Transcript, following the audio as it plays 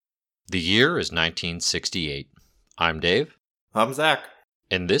The year is 1968. I'm Dave. I'm Zach.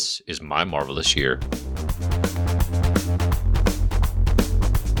 And this is My Marvelous Year.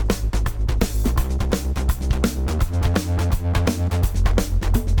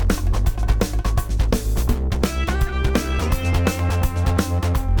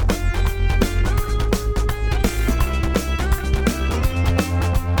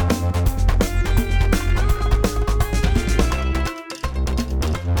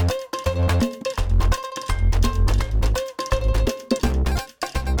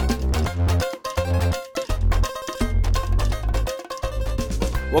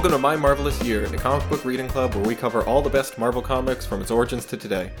 Welcome to My Marvelous Year, a comic book reading club where we cover all the best Marvel comics from its origins to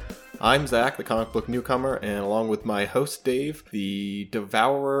today. I'm Zach, the comic book newcomer, and along with my host Dave, the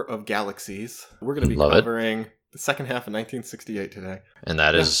devourer of galaxies, we're going to be covering the second half of 1968 today. And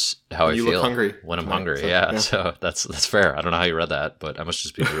that is how I feel look hungry when I'm tonight, hungry. So that's fair. I don't know how you read that, but I must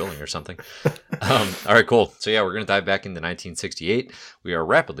just be drooling or something. All right, cool. So yeah, we're going to dive back into 1968. We are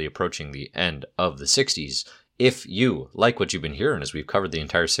rapidly approaching the end of the 60s. If you like what you've been hearing as we've covered the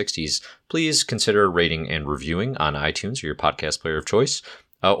entire 60s, please consider rating and reviewing on iTunes or your podcast player of choice.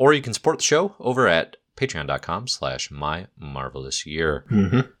 Or you can support the show over at patreon.com/mymarvelousyear.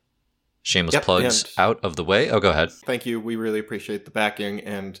 Mm-hmm. Shameless plugs out of the way. Oh, go ahead. Thank you. We really appreciate the backing.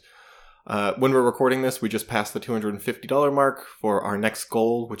 And when we're recording this, we just passed the $250 mark for our next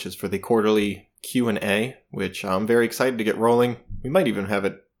goal, which is for the quarterly Q&A, which I'm very excited to get rolling. We might even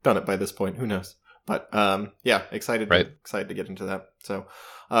have done it by this point. Who knows? But yeah, excited to get into that. So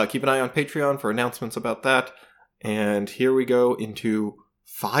keep an eye on Patreon for announcements about that. And here we go into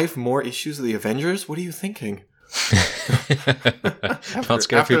 5 more issues of the Avengers. What are you thinking? Don't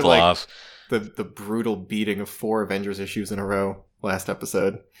scare people off. The brutal beating of 4 Avengers issues in a row last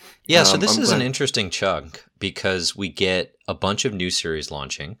episode. Yeah, so this is an interesting chunk because we get a bunch of new series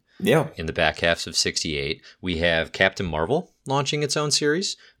launching. Yeah. In the back half of 68, we have Captain Marvel launching its own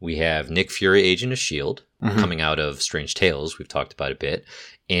series. We have Nick Fury, Agent of S.H.I.E.L.D. coming out of Strange Tales. We've talked about a bit.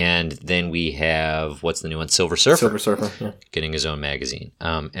 And then we have, what's the new one? Silver Surfer. Yeah. Getting his own magazine.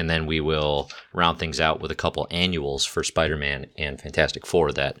 And then we will round things out with a couple annuals for Spider-Man and Fantastic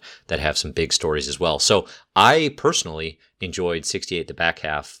Four that have some big stories as well. So I personally enjoyed 68, the back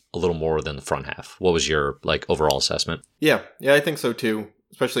half, a little more than the front half. What was your overall assessment? Yeah, I think so too.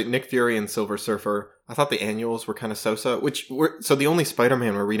 Especially Nick Fury and Silver Surfer. I thought the annuals were kind of so-so. So the only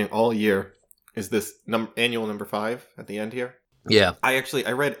Spider-Man we're reading all year is this annual number 5 at the end here. Yeah. I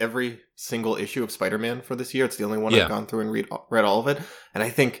read every single issue of Spider-Man for this year. It's the only one I've gone through and read all of it. And I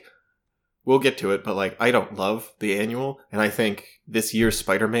think we'll get to it, but I don't love the annual. And I think this year's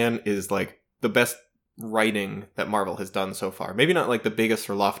Spider-Man is the best writing that Marvel has done so far. Maybe not the biggest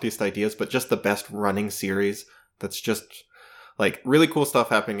or loftiest ideas, but just the best running series that's just really cool stuff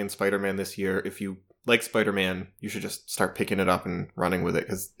happening in Spider-Man this year. If you like Spider-Man, you should just start picking it up and running with it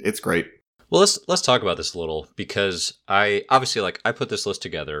because it's great. Well, let's talk about this a little because I put this list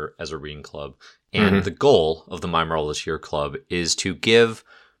together as a reading club, and the goal of the My Marvelous Year Club is to give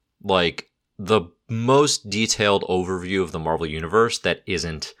the most detailed overview of the Marvel Universe that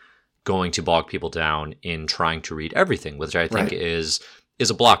isn't going to bog people down in trying to read everything, which I think is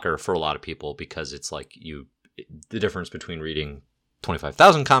a blocker for a lot of people because it's the difference between reading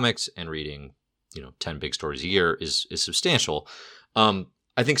 25,000 comics and reading 10 big stories a year is substantial. I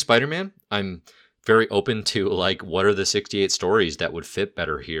think Spider-Man, I'm very open to what are the 68 stories that would fit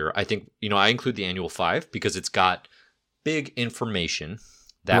better here. I think, I include the annual 5 because it's got big information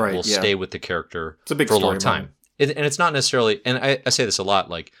that will stay with the character for a long time. And it's not necessarily, and I say this a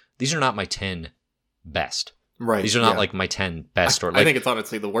lot, these are not my 10 best. Right. These are not my 10 best stories. I think it's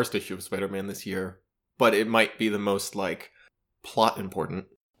honestly the worst issue of Spider-Man this year, but it might be the most plot important.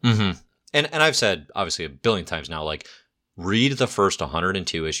 Mm-hmm. And I've said obviously a billion times now, read the first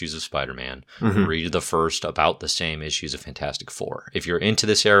 102 issues of Spider-Man. Read the first about the same issues of Fantastic Four. If you're into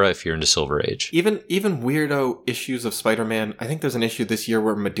this era, if you're into Silver Age. Even weirdo issues of Spider-Man. I think there's an issue this year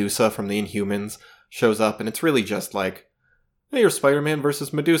where Medusa from the Inhumans shows up, and it's really just hey, you're Spider-Man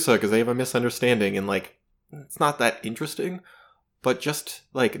versus Medusa because they have a misunderstanding, and it's not that interesting, but just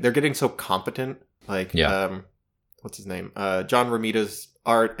they're getting so competent. What's his name? John Romita's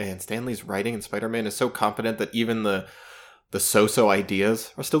art and Stan Lee's writing in Spider-Man is so competent that even the so-so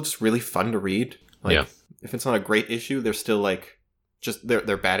ideas are still just really fun to read. If it's not a great issue, they're still just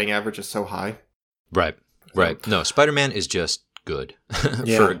their batting average is so high. Right. No, Spider-Man is just good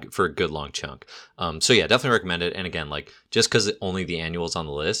for a good long chunk. So yeah, definitely recommend it. And again, just because only the annual's on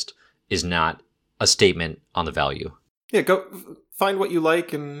the list is not a statement on the value. Yeah, go find what you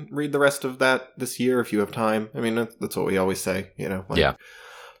like and read the rest of that this year if you have time. I mean, that's what we always say,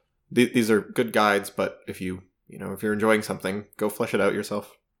 these are good guides, but if you're enjoying something, go flesh it out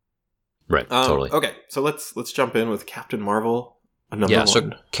yourself. Right, totally. Okay, so let's jump in with Captain Marvel, number one.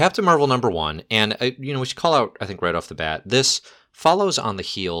 So Captain Marvel #1, and we should call out, I think, right off the bat, this follows on the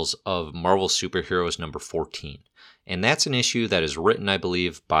heels of Marvel Superheroes #14. And that's an issue that is written, I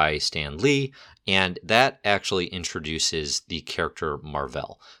believe, by Stan Lee, and that actually introduces the character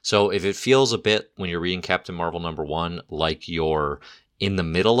Mar-Vell. So if it feels a bit, when you're reading Captain Marvel #1, like you're in the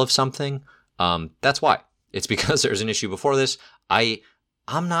middle of something, that's why. It's because there's an issue before this.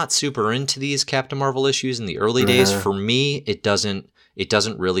 I'm not super into these Captain Marvel issues in the early days. For me, it doesn't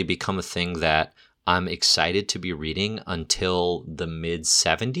really become a thing that I'm excited to be reading until the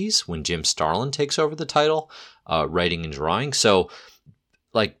mid-70s when Jim Starlin takes over the title, writing and drawing. So,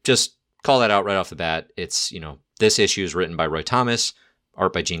 just call that out right off the bat. It's, this issue is written by Roy Thomas,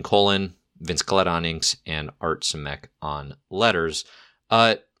 art by Gene Colan, Vince Collette on inks, and Art Simek on letters.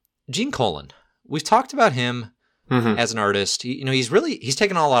 Gene Colan, we've talked about him as an artist. He's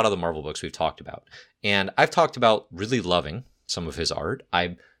taken a lot of the Marvel books we've talked about. And I've talked about really loving some of his art.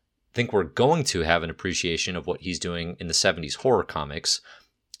 I think we're going to have an appreciation of what he's doing in the 70s horror comics.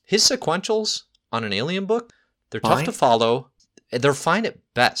 His sequentials on an Alien book, they're tough to follow. They're fine at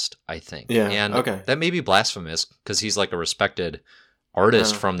best, I think. Yeah, and okay. That may be blasphemous because he's like a respected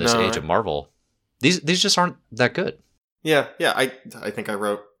artist from this age of Marvel. These just aren't that good. Yeah. I think I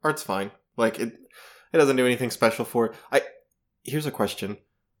wrote art's fine. It doesn't do anything special for it. Here's a question: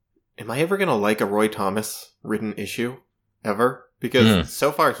 am I ever gonna like a Roy Thomas written issue ever? Because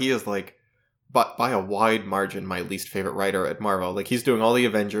so far he is but by a wide margin, my least favorite writer at Marvel. He's doing all the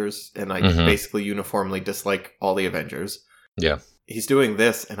Avengers, and I basically uniformly dislike all the Avengers. Yeah. He's doing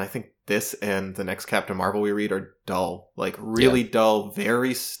this, and I think this and the next Captain Marvel we read are dull. Really dull,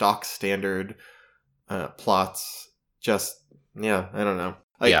 very stock standard plots. Just, I don't know.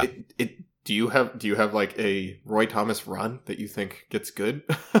 Do you have a Roy Thomas run that you think gets good?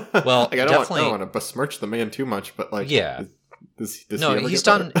 Well, I don't want to besmirch the man too much, but he's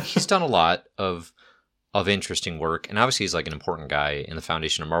done a lot of interesting work, and obviously he's an important guy in the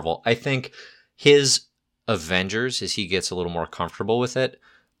foundation of Marvel. I think his Avengers, as he gets a little more comfortable with it,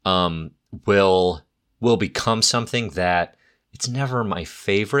 will become something that it's never my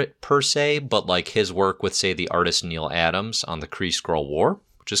favorite per se, but his work with, say, the artist Neil Adams on the Kree-Skrull War,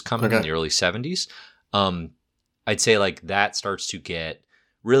 which is coming in the early 70s. I'd say that starts to get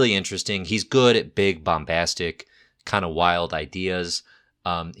really interesting. He's good at big, bombastic, kind of wild ideas.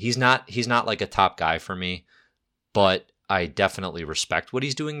 He's not a top guy for me, but I definitely respect what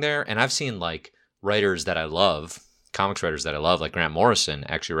he's doing there. And I've seen writers that I love, comics writers that I love, like Grant Morrison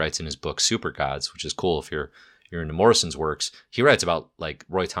actually writes in his book Super Gods, which is cool if you're into Morrison's works. He writes about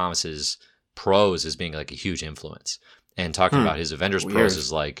Roy Thomas's prose as being a huge influence, and talking about his Avengers prose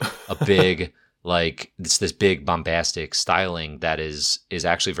is a big it's this big bombastic styling that is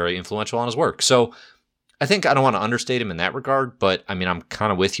actually very influential on his work. So I think I don't want to understate him in that regard, but I mean, I'm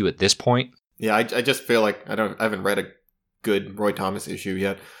kind of with you at this point. Yeah, I just feel I haven't read a good Roy Thomas issue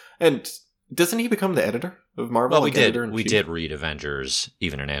yet. And doesn't he become the editor of Marvel? Well, we did read Avengers,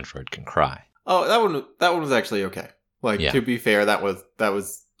 Even an Android Can Cry. Oh, that one was actually okay. To be fair, that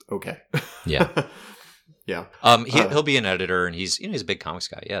was okay. Yeah. Yeah. He'll be an editor, and he's a big comics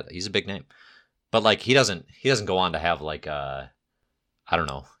guy. Yeah, he's a big name. But he doesn't go on to have I don't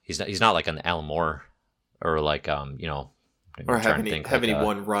know. He's not like an Alan Moore or or have any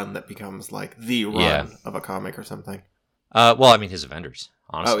one run that becomes the run of a comic or something. Well, I mean, his Avengers,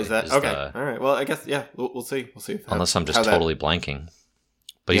 honestly. Oh, is that okay? All right. Well, I guess we'll see. Unless I'm just totally blanking,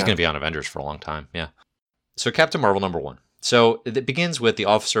 but he's going to be on Avengers for a long time. Yeah. So Captain Marvel #1. So it begins with the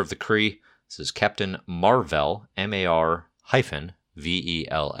officer of the Kree. This is Captain Mar-Vell, Mar-Vell.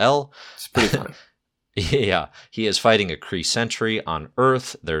 It's pretty funny. Yeah, he is fighting a Kree sentry on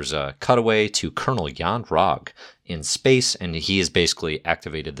Earth. There's a cutaway to Colonel Yon-Rogg in space, and he has basically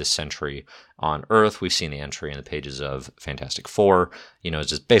activated this sentry on Earth. We've seen the entry in the pages of Fantastic Four. It's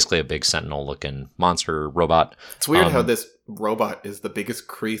just basically a big sentinel-looking monster robot. It's weird how this robot is the biggest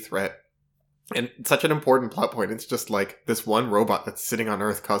Kree threat. And it's such an important plot point. It's just this one robot that's sitting on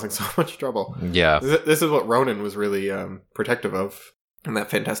Earth causing so much trouble. Yeah. This is what Ronan was really protective of in that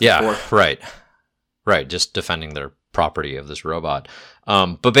Fantastic Four. Yeah, right. Just defending their property of this robot.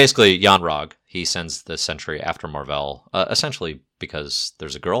 But basically, Yon-Rogg, he sends the sentry after Mar-Vell, essentially because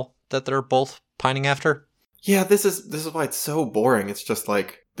there's a girl that they're both pining after. Yeah, this is why it's so boring. It's just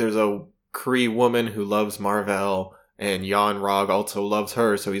there's a Kree woman who loves Mar-Vell, and Yon-Rogg also loves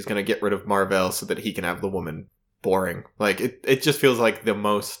her, so he's going to get rid of Mar-Vell so that he can have the woman. Boring. It just feels like the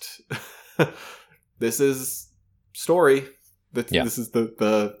most... This is story. This is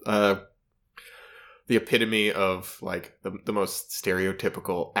the epitome of like the most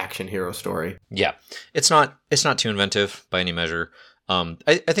stereotypical action hero story. Yeah, it's not too inventive by any measure. I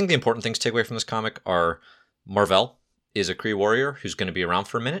think the important things to take away from this comic are Mar-Vell is a Kree warrior who's going to be around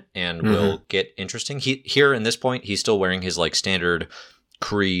for a minute and will get interesting. Here in this point, he's still wearing his like standard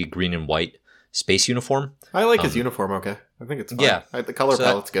Kree green and white space uniform. I like his uniform. Okay, I think it's fine. Yeah, the color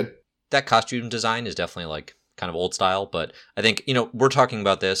palette's good. That costume design is definitely like kind of old style, but I think we're talking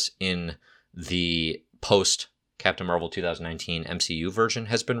about this in the post Captain Marvel 2019 MCU version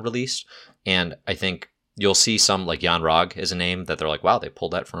has been released, and I think you'll see some like Yon-Rogg is a name that they're like, wow, they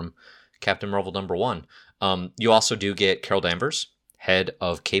pulled that from Captain Marvel #1. You also do get Carol Danvers, head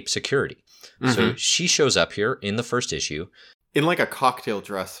of Cape Security. So she shows up here in the first issue. In like a cocktail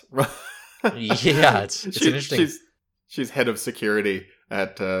dress. Yeah, it's interesting. She's head of security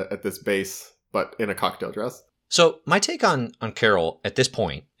at this base, but in a cocktail dress. So my take on Carol at this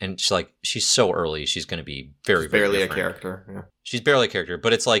point, and she's so early, she's going to be very barely different. A character. Yeah. She's barely a character,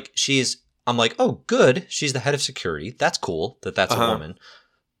 but it's like I'm like, oh, good, she's the head of security. That's cool that's a woman.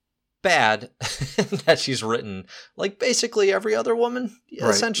 Bad that she's written like basically every other woman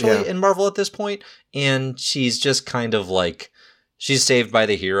essentially in Marvel at this point, and she's just kind of like she's saved by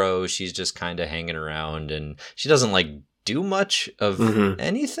the hero. She's just kind of hanging around, and she doesn't like do much of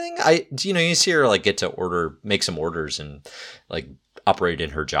anything. You see her like get to make some orders and like operate in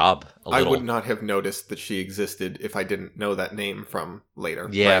her job a little. I would not have noticed that she existed if I didn't know that name from later.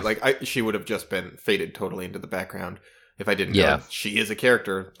 Yeah. Right? She would have just been faded totally into the background if I didn't know she is a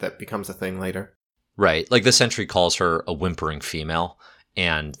character that becomes a thing later. Right. Like the Sentry calls her a whimpering female,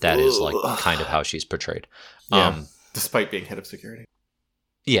 and that is like kind of how she's portrayed. Yeah. Despite being head of security.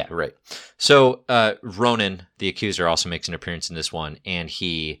 Yeah, right. So Ronan, the Accuser, also makes an appearance in this one, and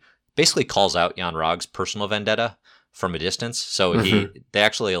he basically calls out Yon-Rogg's personal vendetta from a distance. So they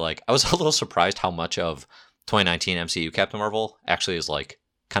actually like, I was a little surprised how much of 2019 MCU Captain Marvel actually is like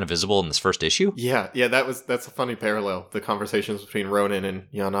kind of visible in this first issue. Yeah, that's a funny parallel. The conversations between Ronan and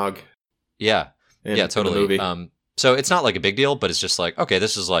Yon-Rogg. Yeah, totally. So it's not like a big deal, but it's just like, okay,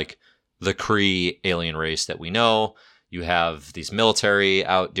 this is like the Kree alien race that we know. You have these military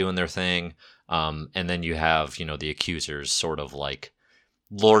out doing their thing, and then you have, the Accusers sort of like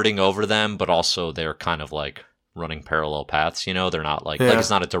lording over them, but also they're kind of like running parallel paths, they're not like it's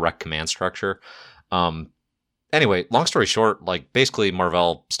not a direct command structure. Anyway, long story short, like basically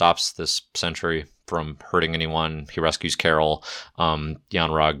Mar-Vell stops this Sentry from hurting anyone. He rescues Carol.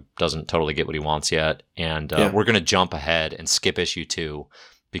 Yon-Rogg doesn't totally get what he wants yet, and we're going to jump ahead and skip issue 2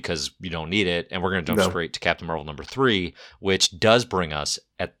 because you don't need it, and we're going to jump straight to Captain Marvel #3, which does bring us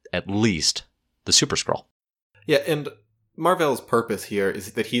at least the Super Skrull. Yeah, and Mar-Vell's purpose here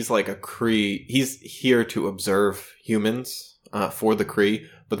is that he's like a Kree. He's here to observe humans for the Kree,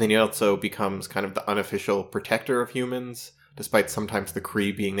 but then he also becomes kind of the unofficial protector of humans, despite sometimes the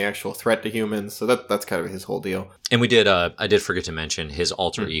Kree being the actual threat to humans. So that's kind of his whole deal. And we did, I did forget to mention his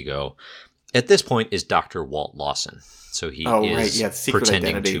alter ego. At this point is Dr. Walt Lawson. So he is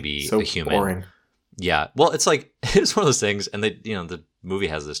pretending identity. To be a human. Boring. Yeah. Well, it's like, it's one of those things, and the movie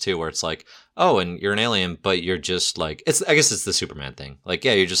has this too, where it's like, oh, and you're an alien, but you're just like, I guess it's the Superman thing. Like,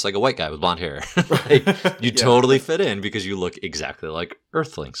 yeah, you're just like a white guy with blonde hair. Like, you totally fit in because you look exactly like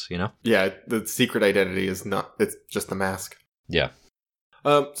Earthlings, Yeah, the secret identity is not, it's just the mask. Yeah.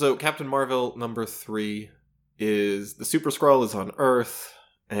 So Captain Marvel #3 is the Super Skrull is on Earth,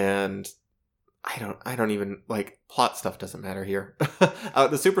 and I don't even, like, plot stuff doesn't matter here.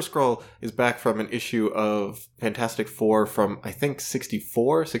 The Super Skrull is back from an issue of Fantastic Four from, I think,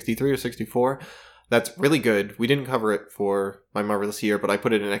 63 or 64. That's really good. We didn't cover it for My Marvelous Year, but I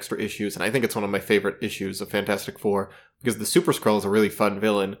put it in extra issues, and I think it's one of my favorite issues of Fantastic Four, because the Super Skrull is a really fun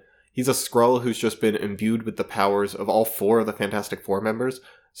villain. He's a Skrull who's just been imbued with the powers of all 4 of the Fantastic Four members,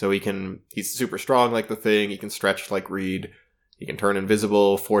 so he's super strong like the Thing, he can stretch like Reed, he can turn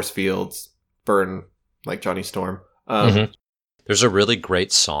invisible, force fields, burn like Johnny Storm. There's a really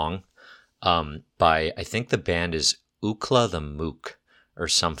great song by, I think the band is Ookla the Mook or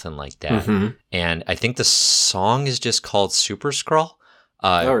something like that. And I think the song is just called Super Skrull.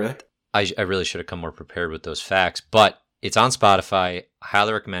 Oh, really? I really should have come more prepared with those facts, but it's on Spotify.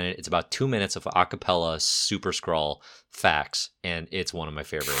 Highly recommend it. It's about 2 minutes of a cappella Super Skrull facts, and it's one of my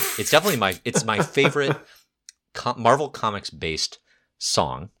favorite. It's definitely my favorite Marvel Comics based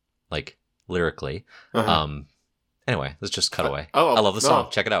song, like lyrically. Anyway, let's just cut away. I love the song.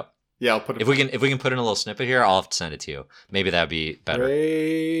 Check it out. Yeah, I'll put it. If we can put in a little snippet here, I'll have to send it to you. Maybe that'd be better.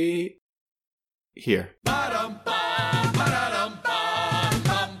 Right here.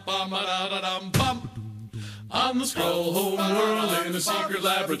 On the Skrull Skrull homeworld in a secret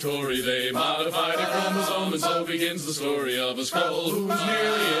laboratory. They modified a chromosome, and so begins the story of a Skrull whose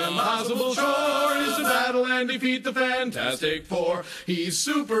nearly impossible chore is to battle and defeat the Fantastic Four. He's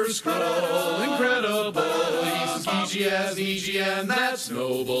Super Skrull, incredible. He's as geeky as Nietzsche, and that's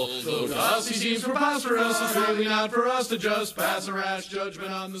noble. Though to us he seems preposterous, it's really not for us to just pass a rash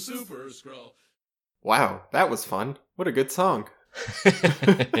judgment on the Super Skrull. Wow, that was fun. What a good song.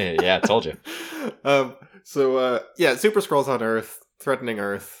 Yeah, I told you. Super Skrull's on Earth, threatening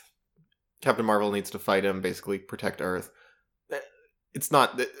Earth. Captain Marvel needs to fight him, basically protect Earth. It's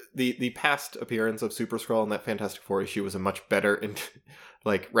not the past appearance of Super Skrull in that Fantastic Four issue was a much better and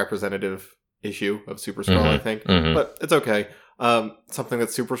representative issue of Super Skrull, I think. But it's okay. Something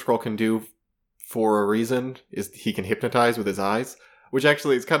that Super Skrull can do for a reason is he can hypnotize with his eyes, which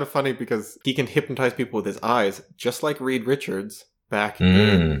actually is kind of funny because he can hypnotize people with his eyes, just like Reed Richards back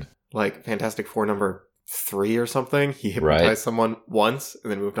in Fantastic Four number 3 or something. He hypnotized someone once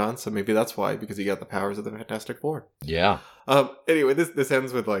and then moved on, so maybe that's why, because he got the powers of the Fantastic Four. Yeah. Anyway, this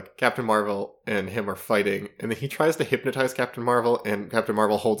ends with Captain Marvel and him are fighting, and then he tries to hypnotize Captain Marvel, and Captain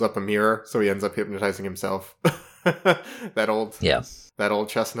Marvel holds up a mirror, so he ends up hypnotizing himself. that old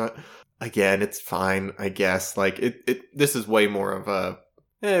chestnut. Again, it's fine, I guess. This is way more of a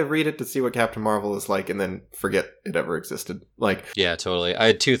read it to see what Captain Marvel is like, and then forget it ever existed. Yeah, totally. I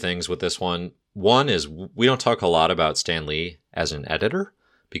had two things with this one. One is we don't talk a lot about Stan Lee as an editor,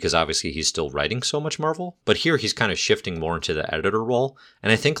 because obviously he's still writing so much Marvel. But here he's kind of shifting more into the editor role.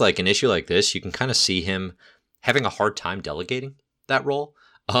 And I think an issue like this, you can kind of see him having a hard time delegating that role.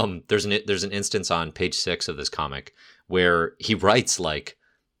 There's an instance on page 6 of this comic where he writes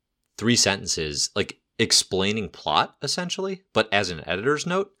 3 sentences, explaining plot essentially, but as an editor's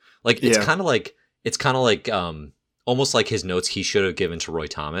note. It's kind of almost like his notes he should have given to Roy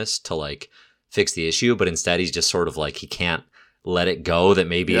Thomas to fix the issue, but instead he's just sort of he can't let it go that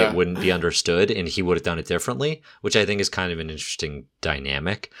maybe it wouldn't be understood and he would have done it differently, which I think is kind of an interesting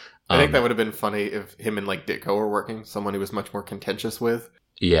dynamic. I think that would have been funny if him and Ditko were working, someone he was much more contentious with.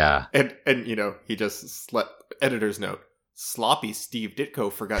 Yeah. And he just slept. Editor's note. Sloppy Steve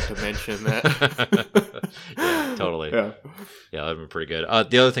Ditko forgot to mention that. Yeah, totally. Yeah, that would have been pretty good.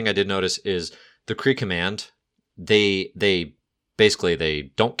 The other thing I did notice is the Kree Command, they basically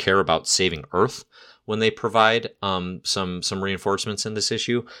they don't care about saving Earth when they provide some reinforcements in this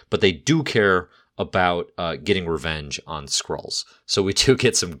issue, but they do care about getting revenge on Skrulls. So we do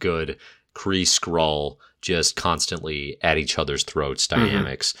get some good Kree Skrull just constantly at each other's throats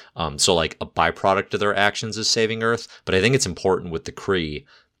dynamics. So a byproduct of their actions is saving Earth, but I think it's important with the Kree.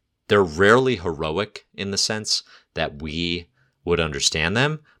 They're rarely heroic in the sense that we would understand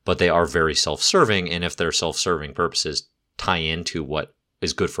them, but they are very self-serving, and if their self-serving purposes tie into what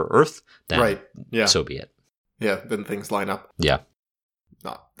is good for Earth, then so be it. Yeah, then things line up. Yeah.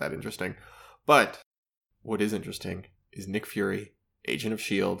 Not that interesting. But what is interesting is Nick Fury, Agent of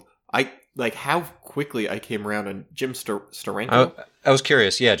S.H.I.E.L.D. How quickly I came around on Jim Steranko. I was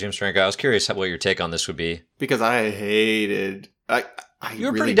curious. Yeah, Jim Steranko. I was curious what your take on this would be. Because I hated... You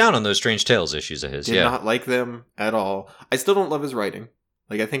were pretty down on those Strange Tales issues of his, did not like them at all. I still don't love his writing.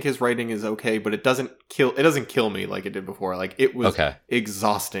 I think his writing is okay, but it doesn't kill me like it did before. It was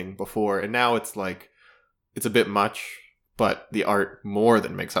exhausting before, and now it's it's a bit much, but the art more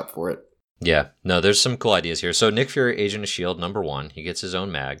than makes up for it. Yeah. No, there's some cool ideas here. So Nick Fury, Agent of S.H.I.E.L.D. #1, he gets his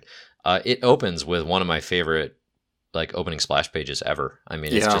own mag. It opens with one of my favorite opening splash pages ever. I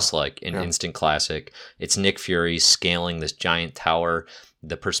mean, it's just an instant classic. It's Nick Fury scaling this giant tower.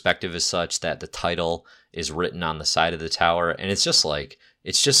 The perspective is such that the title is written on the side of the tower, and it's just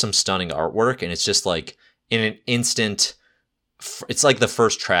it's just some stunning artwork, and it's just in an instant, it's the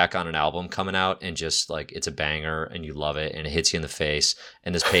first track on an album coming out, and just it's a banger, and you love it, and it hits you in the face,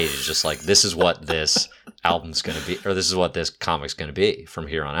 and this page is just this is what this album's going to be, or this is what this comic's going to be from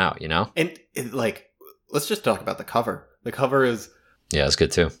here on out, And let's just talk about the cover. The cover is... Yeah, it's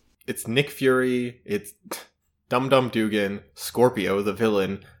good too. It's Nick Fury, it's Dum Dum Dugan, Scorpio, the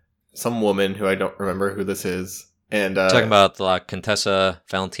villain, some woman who I don't remember who this is, and... talking about La Contessa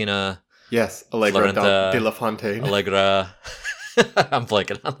Valentina... Yes, Allegra de la Fontaine. Allegra... I'm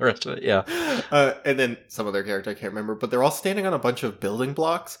blanking on the rest of it, yeah. And then some other character I can't remember, but they're all standing on a bunch of building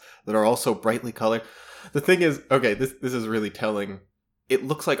blocks that are also brightly colored. The thing is, okay, this is really telling. It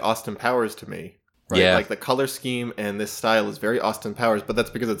looks like Austin Powers to me. Right? Yeah. The color scheme and this style is very Austin Powers, but that's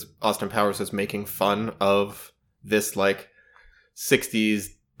because it's Austin Powers is making fun of this 60s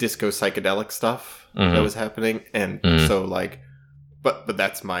disco psychedelic stuff that was happening. And so but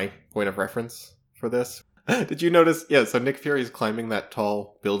that's my point of reference for this. Did you notice? Yeah, so Nick Fury is climbing that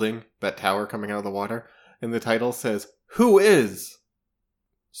tall building, that tower coming out of the water. and the title says, "Who is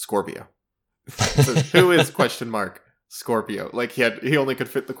Scorpio?" It says, "Who is question mark Scorpio?" Like he only could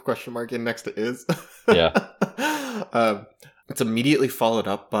fit the question mark in next to is. Yeah. It's immediately followed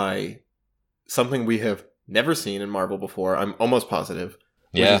up by something we have never seen in Marvel before. I'm almost positive.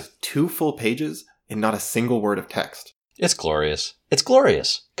 Yeah. Which is 2 full pages and not a single word of text. It's glorious. It's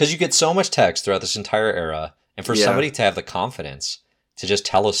glorious because you get so much text throughout this entire era, and for somebody to have the confidence to just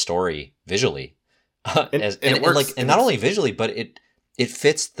tell a story visually, And it works. and not only visually, but it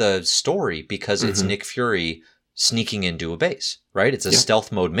fits the story because it's Nick Fury sneaking into a base, right? It's a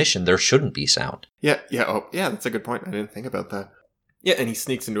stealth mode mission. There shouldn't be sound. Yeah. Oh, yeah. That's a good point. I didn't think about that. Yeah, and he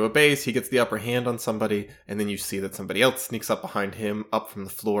sneaks into a base, he gets the upper hand on somebody, and then you see that somebody else sneaks up behind him, up from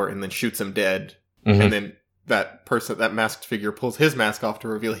the floor, and then shoots him dead. And then that masked figure pulls his mask off to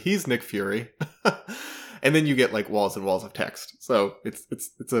reveal he's Nick Fury. And then you get like walls and walls of text. So it's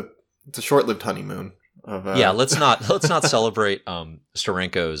a short-lived honeymoon of let's not celebrate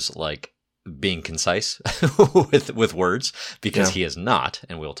Steranko's like being concise with words, because he is not,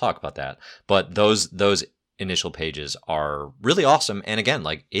 and we'll talk about that. But those initial pages are really awesome, and again,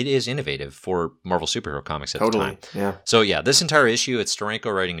 like, it is innovative for Marvel superhero comics at the time. Yeah. So yeah, this entire issue, it's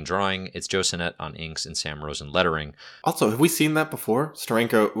Steranko writing and drawing, it's Joe Sinnott on inks and Sam Rosen lettering. Also, have we seen that before?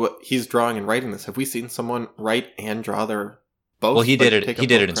 Steranko, he's drawing and writing this. Have we seen someone write and draw their both? Well, he did it in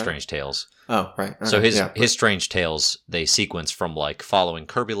credit? Strange Tales. Oh, right. So his Strange Tales, they sequence from like following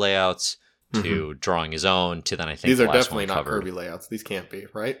Kirby layouts to drawing his own to then I think these the are last definitely one not covered. Kirby layouts. These can't be,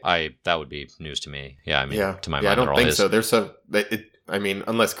 right? That would be news to me. Yeah, I mean, to my mind, I don't they're all think his. so. There's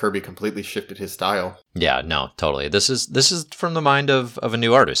unless Kirby completely shifted his style. Yeah, no, totally. This is from the mind of a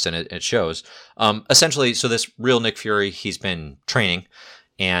new artist, and it shows. Essentially, so this real Nick Fury, he's been training,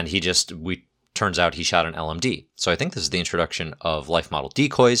 and turns out he shot an LMD. So I think this is the introduction of life model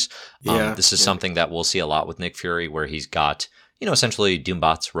decoys. This is something that we'll see a lot with Nick Fury, where he's got, essentially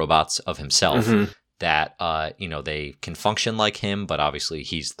Doombots, robots of himself that, they can function like him, but obviously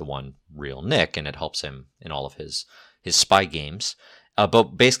he's the one real Nick, and it helps him in all of his spy games.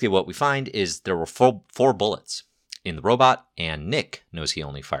 But basically what we find is there were four bullets in the robot, and Nick knows he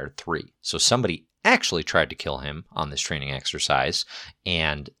only fired 3. So somebody actually tried to kill him on this training exercise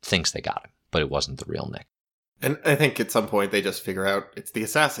and thinks they got him, but it wasn't the real Nick. And I think at some point they just figure out it's the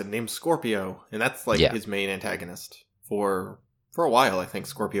assassin named Scorpio, and that's like his main antagonist. For a while, I think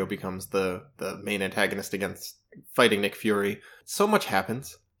Scorpio becomes the main antagonist against fighting Nick Fury. So much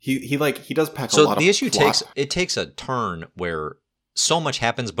happens. He does pack a lot of plot. So the issue takes a turn where so much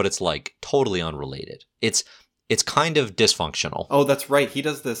happens, but it's like totally unrelated. It's kind of dysfunctional. Oh, that's right. He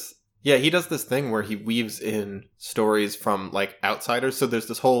does this. Yeah, he does this thing where he weaves in stories from like outsiders. So there's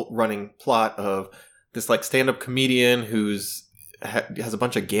this whole running plot of this like stand-up comedian who's has a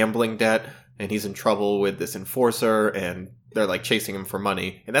bunch of gambling debt, and he's in trouble with this enforcer, and they're like chasing him for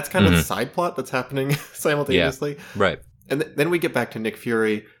money. And that's kind of the side plot that's happening simultaneously. Yeah, right. And then we get back to Nick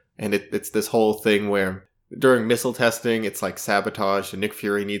Fury, and it's this whole thing where during missile testing, it's like sabotage, and Nick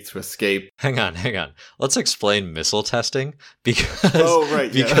Fury needs to escape. Hang on. Let's explain missile testing,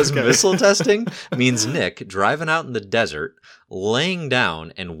 because missile testing means Nick driving out in the desert, laying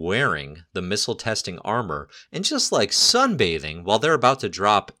down and wearing the missile testing armor, and just like sunbathing while they're about to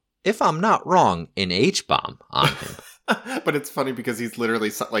drop, if I'm not wrong, an H-bomb on him. But it's funny because he's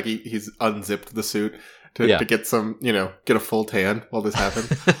literally like he's unzipped the suit to get some, get a full tan while this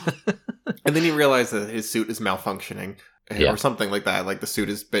happens. And then he realizes that his suit is malfunctioning or something like that. Like the suit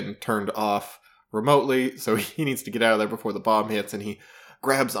has been turned off remotely, so he needs to get out of there before the bomb hits, and he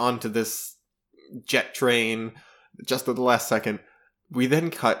grabs onto this jet train just at the last second. We then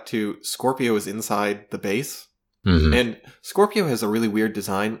cut to Scorpio is inside the base. And Scorpio has a really weird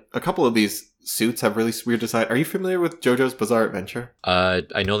design. A couple of these suits have really weird design. Are you familiar with JoJo's Bizarre Adventure?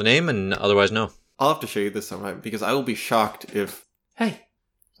 I know the name, and otherwise no. I'll have to show you this sometime, because I will be shocked if... Hey!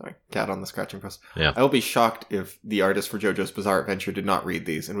 Sorry, cat on the scratching post. Yeah. I will be shocked if the artist for JoJo's Bizarre Adventure did not read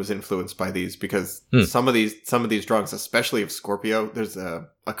these and was influenced by these, because some of these drawings, especially of Scorpio, there's a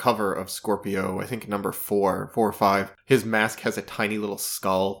cover of Scorpio, I think number 4 or 5. His mask has a tiny little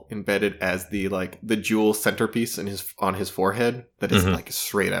skull embedded as the jewel centerpiece on his forehead that is like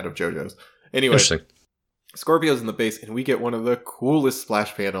straight out of JoJo's. Anyway, Scorpio's in the base, and we get one of the coolest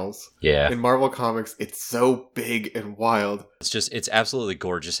splash panels in Marvel Comics. It's so big and wild. It's absolutely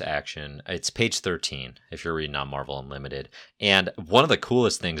gorgeous action. It's page 13 if you're reading on Marvel Unlimited. And one of the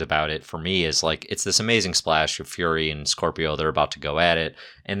coolest things about it for me is like it's this amazing splash of Fury and Scorpio. They're about to go at it.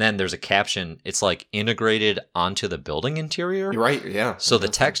 And then there's a caption. It's like integrated onto the building interior. You're right, yeah. So the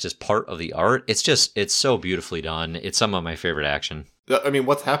text is part of the art. It's so beautifully done. It's some of my favorite action. I mean,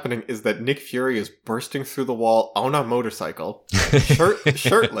 what's happening is that Nick Fury is bursting through the wall on a motorcycle,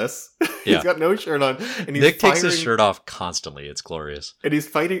 shirtless. Yeah. He's got no shirt on, and he's Nick takes his shirt off constantly. It's glorious. And he's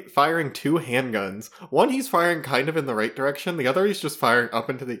firing 2 handguns. One he's firing kind of in the right direction. The other he's just firing up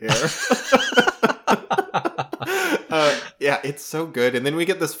into the air. Yeah, it's so good. And then we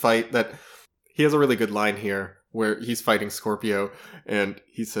get this fight that he has a really good line here where he's fighting Scorpio, and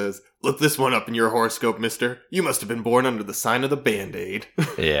he says, "Look this one up in your horoscope, mister. You must have been born under the sign of the Band-Aid."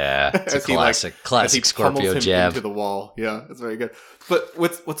 Yeah, it's a classic Scorpio pummels him jab. into the wall. Yeah, it's very good. But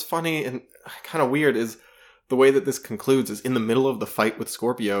what's funny and kind of weird is the way that this concludes is in the middle of the fight with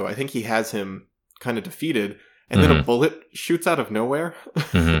Scorpio. I think he has him kind of defeated, and then a bullet shoots out of nowhere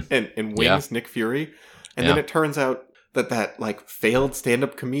and wings Nick Fury. And then it turns out that like failed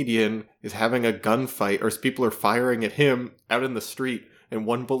stand-up comedian is having a gunfight, or people are firing at him out in the street, and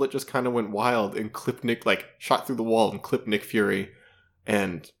one bullet just kind of went wild and clipped Nick, like shot through the wall and clipped Nick Fury.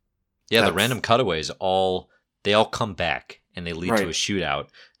 And yeah, the random cutaways all come back and they lead to a shootout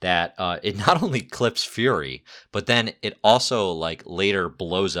that it not only clips Fury, but then it also like later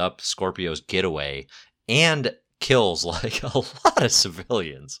blows up Scorpio's getaway and kills like a lot of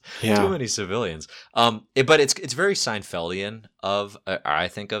civilians. Too many civilians. But it's very Seinfeldian I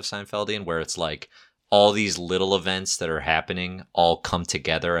think of Seinfeldian, where it's like all these little events that are happening all come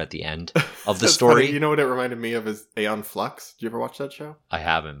together at the end of the story. Funny. You know what it reminded me of is Aeon Flux. Did you ever watch that show? I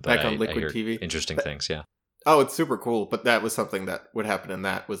haven't, but back on Liquid I hear TV. Interesting things, yeah. Oh, it's super cool. But that was something that would happen in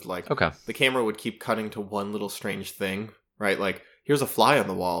that was like, the camera would keep cutting to one little strange thing, right? Like, here's a fly on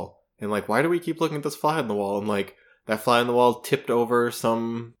the wall. And like, why do we keep looking at this fly on the wall? And like, that fly on the wall tipped over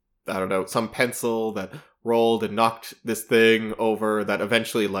some pencil that rolled and knocked this thing over that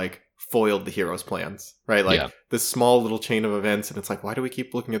eventually like foiled the hero's plans, right? Like this small little chain of events, and it's like, why do we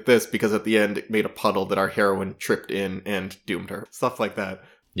keep looking at this? Because at the end it made a puddle that our heroine tripped in and doomed her. Stuff like that.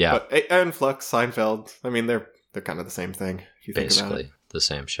 Yeah. But Aeon Flux, Seinfeld, I mean, they're kind of the same thing. If you think about it. Basically the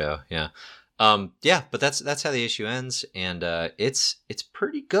same show. Yeah. But that's how the issue ends, and it's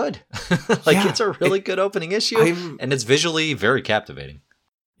pretty good. It's a really good opening issue, and it's visually very captivating.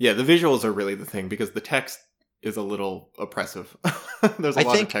 Yeah, the visuals are really the thing, because the text is a little oppressive. There's a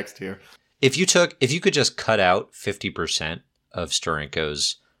lot of text here. If you could just cut out 50% of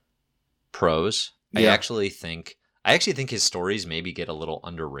Steranko's prose, I actually think his stories maybe get a little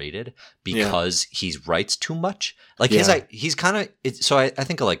underrated because he writes too much. Like he's kind of, so I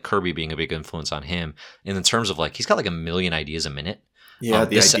think of like Kirby being a big influence on him in terms of like, he's got like 1 million ideas a minute. Yeah,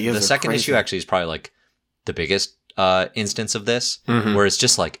 the second issue actually is probably like the biggest instance of this, where it's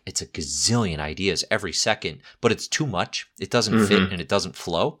just like, it's a gazillion ideas every second, but it's too much. It doesn't fit and it doesn't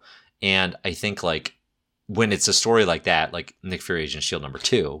flow. And I think like when it's a story like that, like Nick Fury Agent of S.H.I.E.L.D.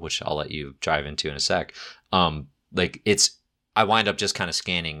 #2, which I'll let you dive into in a sec, I wind up just kind of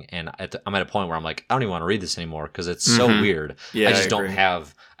scanning, and I'm at a point where I'm like, I don't even want to read this anymore because it's so weird. Yeah,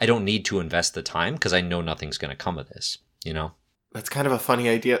 I don't need to invest the time because I know nothing's going to come of this, you know? That's kind of a funny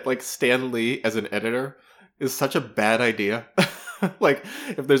idea. Like, Stan Lee as an editor is such a bad idea. Like,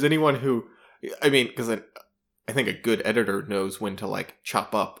 if there's anyone who, I mean, because I think a good editor knows when to like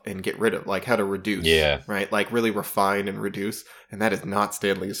chop up and get rid of, like how to reduce, right? Like really refine and reduce. And that is not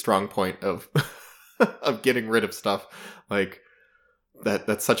Stan Lee's strong point of of getting rid of stuff. Like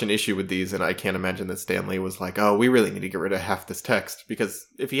that's such an issue with these, and I can't imagine that Stan Lee was like, oh, we really need to get rid of half this text, because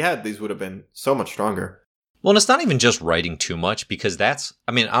if he had, these would have been so much stronger. Well, and it's not even just writing too much, because that's,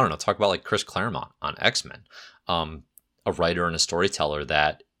 I mean, I don't know, talk about like Chris Claremont on X-Men, a writer and a storyteller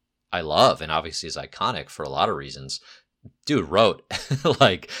that I love and obviously is iconic for a lot of reasons. Dude wrote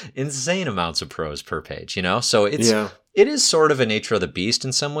like insane amounts of prose per page, you know? So it is sort of a nature of the beast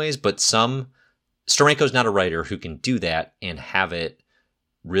in some ways, but Steranko's not a writer who can do that and have it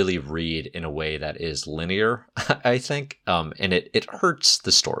really read in a way that is linear, I think. And it hurts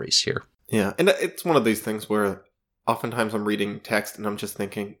the stories here. Yeah, and it's one of these things where oftentimes I'm reading text and I'm just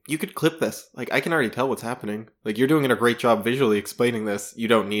thinking, you could clip this. Like, I can already tell what's happening. Like, you're doing a great job visually explaining this. You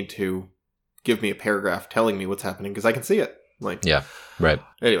don't need to give me a paragraph telling me what's happening because I can see it. Like, yeah, right.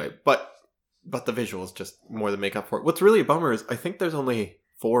 Anyway, but the visuals just more than make up for it. What's really a bummer is I think there's only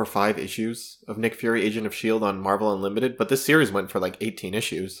 4 or 5 issues of Nick Fury, Agent of S.H.I.E.L.D. on Marvel Unlimited, but this series went for like 18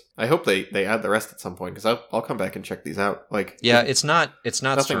 issues. I hope they add the rest at some point, because I'll come back and check these out. Like, yeah, it's not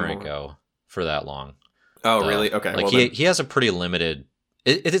Steranko for that long. Oh, really? Okay. Like, well, he has a pretty limited.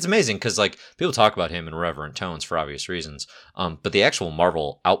 It's amazing because like people talk about him in reverent tones for obvious reasons. But the actual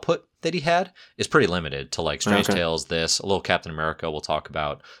Marvel output that he had is pretty limited to like Strange Tales, this, a little Captain America we'll talk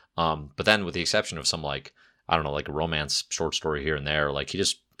about. But then with the exception of some like, I don't know, like a romance short story here and there, like he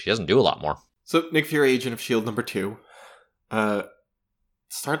doesn't do a lot more. So Nick Fury, Agent of S.H.I.E.L.D. #2.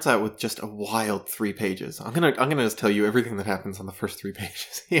 starts out with just a wild 3 pages. I'm gonna just tell you everything that happens on the first 3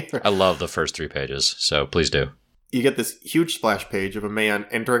 pages here. I love the first 3 pages, so please do. You get this huge splash page of a man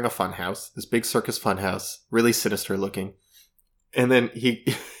entering a funhouse, this big circus funhouse, really sinister looking. And then he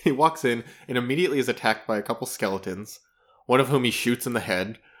walks in and immediately is attacked by a couple skeletons, one of whom he shoots in the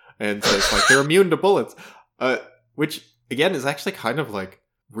head and says, like, they're immune to bullets. Which, again, is actually kind of like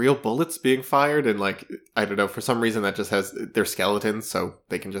real bullets being fired. And, like, I don't know, for some reason that just has, they're skeletons, so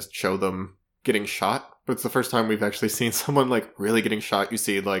they can just show them getting shot. But it's the first time we've actually seen someone, like, really getting shot. You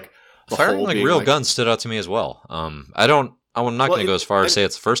see, like, the firing like being, real like, guns stood out to me as well. I'm not going to go as far as say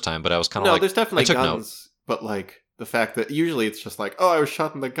it's the first time, but I was kind of no, like, there's definitely I took guns, but, like, the fact that usually it's just like, oh, I was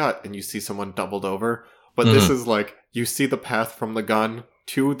shot in the gut, and you see someone doubled over. But this is like, you see the path from the gun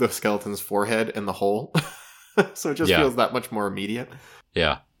to the skeleton's forehead and the hole. So it just feels that much more immediate.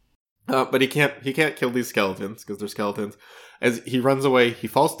 Yeah. But he can't kill these skeletons because they're skeletons. As he runs away, he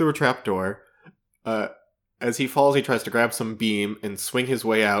falls through a trapdoor. As he falls, he tries to grab some beam and swing his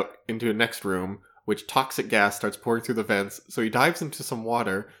way out into a next room, which toxic gas starts pouring through the vents. So he dives into some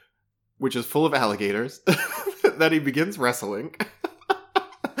water, which is full of alligators, that he begins wrestling.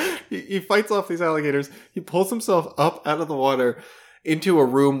 He fights off these alligators. He pulls himself up out of the water into a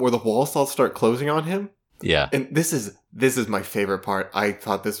room where the walls all start closing on him. Yeah. And this is my favorite part. I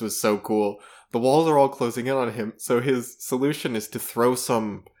thought this was so cool. The walls are all closing in on him. So his solution is to throw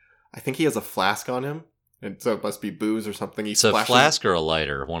some, I think he has a flask on him. And so it must be booze or something. It's a flask or a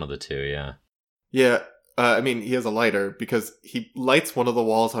lighter, one of the two, yeah. Yeah. I mean, he has a lighter because he lights one of the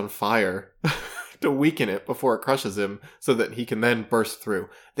walls on fire to weaken it before it crushes him so that he can then burst through.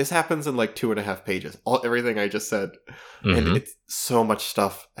 This happens in like 2.5 pages. Everything I just said. And it's so much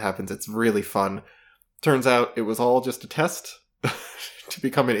stuff happens. It's really fun. Turns out it was all just a test to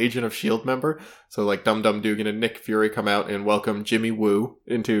become an Agent of S.H.I.E.L.D. member. So like Dum Dum Dugan and Nick Fury come out and welcome Jimmy Woo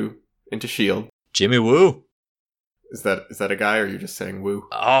into S.H.I.E.L.D. Jimmy Woo. Is that a guy or are you just saying Woo?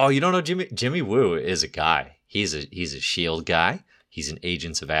 Oh, you don't know Jimmy Woo is a guy. He's a S.H.I.E.L.D. guy. He's an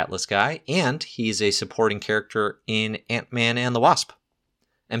Agents of Atlas guy, and he's a supporting character in Ant-Man and the Wasp,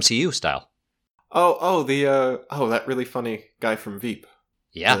 MCU style. That really funny guy from Veep.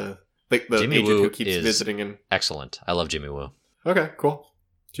 Yeah, the Jimmy agent Woo who keeps is visiting and excellent. I love Jimmy Woo. Okay, cool.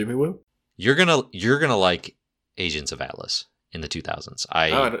 Jimmy Woo. You're gonna like Agents of Atlas in the 2000s. I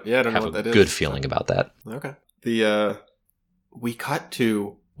don't know have what that a is. good feeling about that. Okay. We cut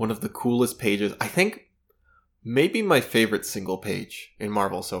to one of the coolest pages. I think maybe my favorite single page in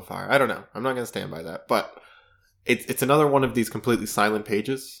Marvel so far. I don't know. I'm not going to stand by that, but it's another one of these completely silent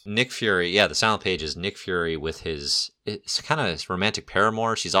pages. Nick Fury, the silent page is Nick Fury with it's kind of his romantic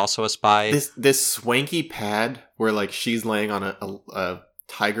paramour. She's also a spy. This swanky pad where like she's laying on a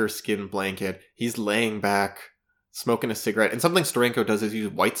tiger skin blanket. He's laying back, smoking a cigarette. And something Steranko does is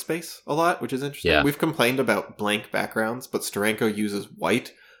use white space a lot, which is interesting. Yeah. We've complained about blank backgrounds, but Steranko uses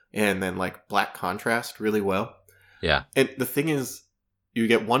white and then like black contrast really well. Yeah. And the thing is, you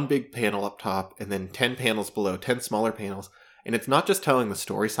get one big panel up top and then 10 panels below, 10 smaller panels. And it's not just telling the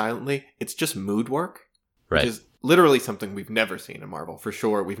story silently, it's just mood work. Right. Which is literally something we've never seen in Marvel, for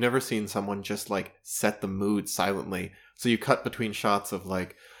sure. We've never seen someone just like set the mood silently. So you cut between shots of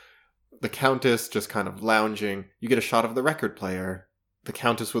like the Countess just kind of lounging. You get a shot of the record player, the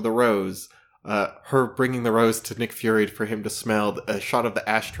Countess with a rose, her bringing the rose to Nick Fury for him to smell, a shot of the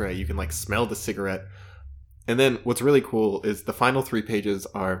ashtray. You can like smell the cigarette. And then what's really cool is the final 3 panels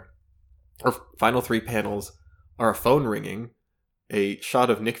are a phone ringing, a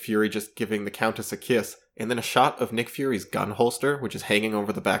shot of Nick Fury just giving the Countess a kiss, and then a shot of Nick Fury's gun holster, which is hanging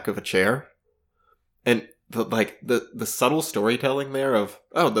over the back of a chair. And the subtle storytelling there of,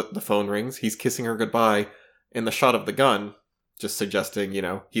 the phone rings, he's kissing her goodbye, and the shot of the gun just suggesting,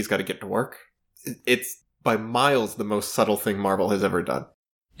 he's got to get to work. It's by miles the most subtle thing Marvel has ever done.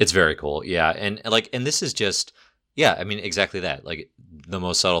 It's very cool, yeah, and this is just, exactly that. Like the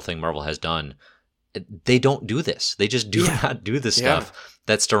most subtle thing Marvel has done. They don't do this. They just do not do the stuff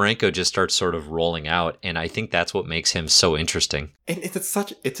that Steranko just starts sort of rolling out, and I think that's what makes him so interesting. And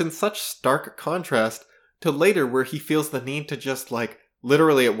it's in such stark contrast to later, where he feels the need to just like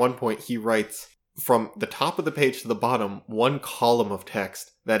literally at one point he writes from the top of the page to the bottom one column of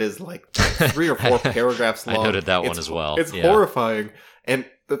text that is like 3 or 4 paragraphs long. I noted that one as well. It's horrifying. And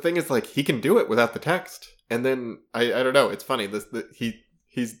the thing is, like, he can do it without the text. And then, I don't know, it's funny.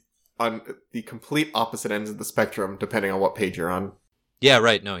 He's on the complete opposite ends of the spectrum, depending on what page you're on. Yeah,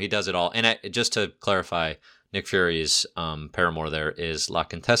 right. No, he does it all. And just to clarify, Nick Fury's paramour there is La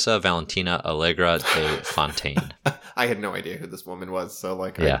Contessa Valentina Allegra de Fontaine. I had no idea who this woman was, so,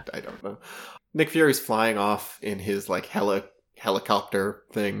 like, yeah. I don't know. Nick Fury's flying off in his, like, helicopter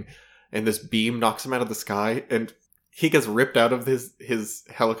thing, and this beam knocks him out of the sky, and he gets ripped out of his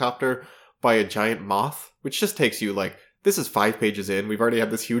helicopter by a giant moth, which just takes you like, this is 5 pages in. We've already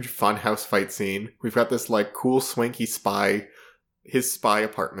had this huge funhouse fight scene. We've got this like cool swanky his spy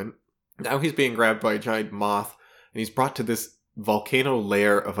apartment. Now he's being grabbed by a giant moth, and he's brought to this volcano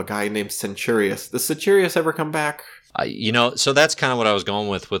lair of a guy named Centurious. Does Centurious ever come back? So that's kind of what I was going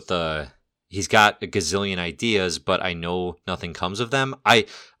with the... He's got a gazillion ideas, but I know nothing comes of them. I'm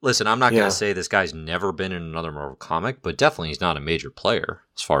not going to say this guy's never been in another Marvel comic, but definitely he's not a major player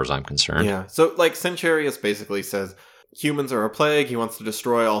as far as I'm concerned. Yeah. So like Centurious basically says humans are a plague. He wants to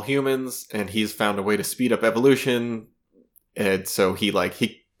destroy all humans, and he's found a way to speed up evolution. And so he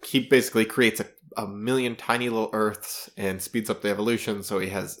basically creates a million tiny little Earths and speeds up the evolution. So he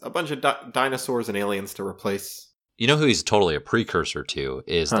has a bunch of dinosaurs and aliens to replace. You know who he's totally a precursor to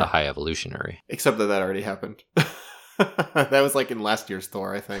is the High Evolutionary. Except that already happened. That was like in last year's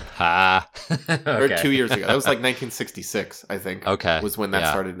Thor, I think. Okay. Or 2 years ago. That was like 1966, I think. Okay. Was when that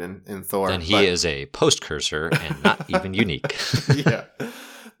started in Thor. Then he is a postcursor and not even unique. Yeah.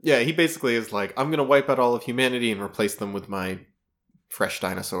 Yeah, he basically is like, I'm going to wipe out all of humanity and replace them with my fresh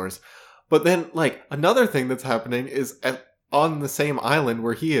dinosaurs. But then, like, another thing that's happening is on the same island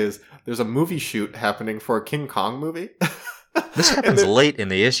where he is, there's a movie shoot happening for a King Kong movie. This happens late in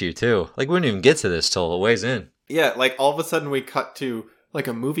the issue, too. Like, we didn't even get to this till a ways in. Yeah, like, all of a sudden we cut to, like,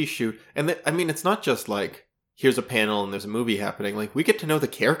 a movie shoot. And, it's not just, like, here's a panel and there's a movie happening. Like, we get to know the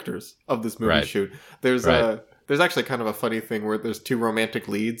characters of this movie shoot. There's actually kind of a funny thing where there's 2 romantic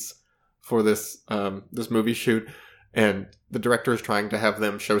leads for this movie shoot. And the director is trying to have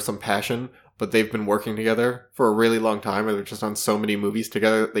them show some passion, but they've been working together for a really long time, and they're just on so many movies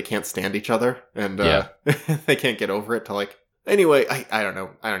together that they can't stand each other, and they can't get over it to like... Anyway, I don't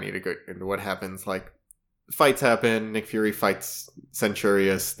know. I don't need to go into what happens. Like, fights happen, Nick Fury fights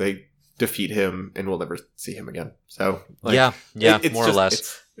Centurious, they defeat him, and we'll never see him again. So, like, it's more or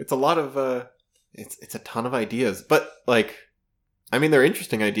less. It's a lot of... It's a ton of ideas, but, like... they're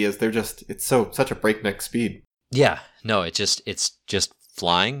interesting ideas, they're just... It's such a breakneck speed. Yeah, no, it's just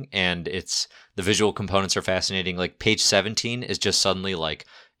flying, and the visual components are fascinating. Like page 17 is just suddenly like,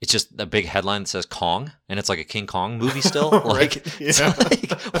 it's just a big headline that says Kong, and it's like a King Kong movie still. Like, it's like,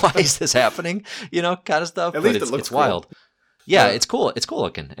 why is this happening? Kind of stuff. At least it looks cool. Wild. Yeah, it's cool. It's cool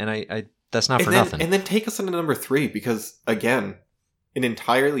looking, and I that's not for nothing. And then take us into number 3, because again, an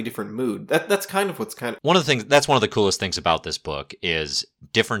entirely different mood. That's kind of what's kind of one of the things. That's one of the coolest things about this book is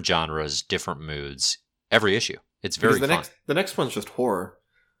different genres, different moods. Every issue. It's very fun. The next one's just horror.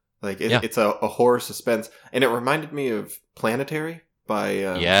 Like, it's a horror suspense. And it reminded me of Planetary by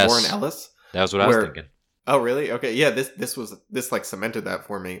Warren Ellis. That was what I was thinking. Oh, really? Okay. Yeah, this like cemented that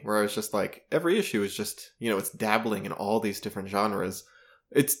for me, where I was just like, every issue is just, it's dabbling in all these different genres.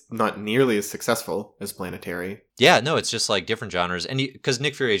 It's not nearly as successful as Planetary. Yeah, no, it's just like different genres. And because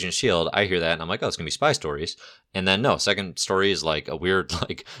Nick Fury, Agent of S.H.I.E.L.D., I hear that and I'm like, oh, it's going to be spy stories. And then no, second story is like a weird,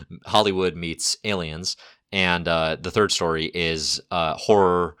 like Hollywood meets aliens. And the third story is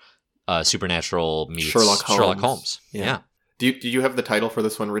horror, supernatural meets Sherlock Holmes. Yeah. Do you have the title for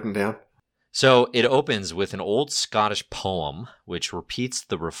this one written down? So it opens with an old Scottish poem, which repeats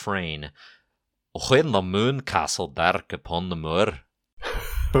the refrain, "When the moon castled dark upon the moor."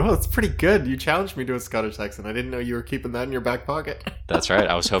 Oh, it's pretty good. You challenged me to a Scottish accent. I didn't know you were keeping that in your back pocket. That's right.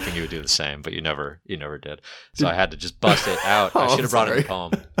 I was hoping you would do the same, but you never did. So I had to just bust it out. I should have brought in the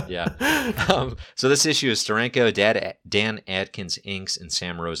poem. Yeah. So this issue is Steranko, Dan Adkins inks, and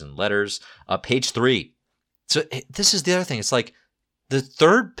Sam Rosen letters. Page 3. So this is the other thing. It's like the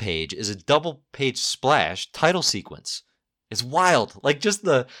third page is a double page splash title sequence. It's wild. Like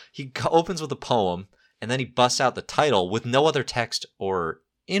he opens with a poem, and then he busts out the title with no other text or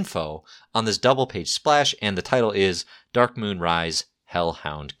info on this double page splash, and the title is Dark Moon Rise,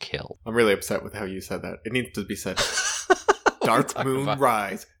 Hellhound Kill. I'm really upset with how you said that. It needs to be said Dark Moon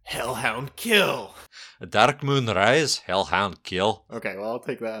Rise, Hellhound Kill. Dark Moon Rise, Hellhound Kill. Okay, well, I'll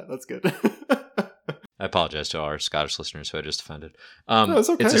take that. That's good. I apologize to our Scottish listeners who I just offended. No, it's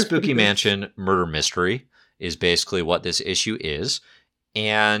okay. It's a spooky mansion murder mystery is basically what this issue is.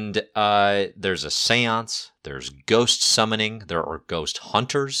 And there's a seance, there's ghost summoning, there are ghost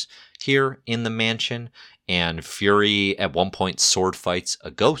hunters here in the mansion, and Fury at one point sword fights a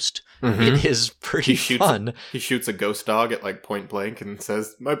ghost. Mm-hmm. It is pretty fun. He shoots a ghost dog at like point blank and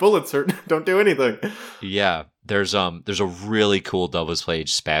says, "My bullets hurt, don't do anything." Yeah, there's a really cool double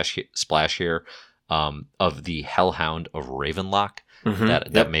page splash here of the Hellhound of Ravenlock.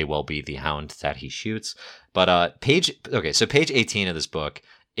 Mm-hmm. That may well be the hound that he shoots. But page 18 of this book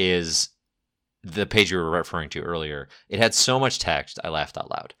is the page you were referring to earlier, it had so much text, I laughed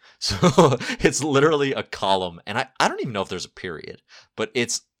out loud. So it's literally a column, and I don't even know if there's a period, but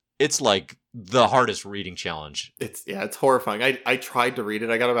it's like the hardest reading challenge. It's horrifying. I tried to read it.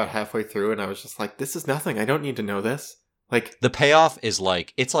 I got about halfway through, and I was just like, this is nothing. I don't need to know this. Like, the payoff is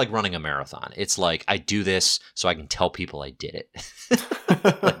like, it's like running a marathon. It's like, I do this so I can tell people I did it.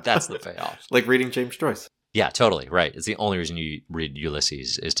 Like, that's the payoff. like reading James Joyce. Yeah, totally. Right. It's the only reason you read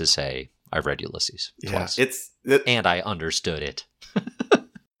Ulysses is to say, I've read Ulysses twice. And I understood it.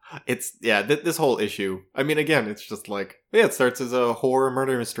 This whole issue. I mean, again, it's just like, it starts as a horror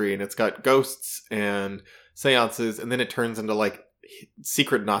murder mystery, and it's got ghosts and seances, and then it turns into like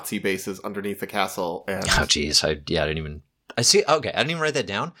secret Nazi bases underneath the castle. And oh, geez. I didn't even write that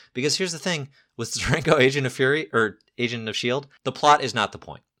down, because here's the thing with Steranko, Agent of Fury, or Agent of S.H.I.E.L.D., the plot is not the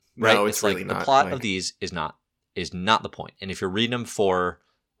point. Right? No, it's really like not. The plot of these is not the point. And if you're reading them for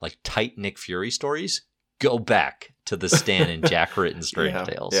like tight Nick Fury stories, go back to the Stan and Jack written Strange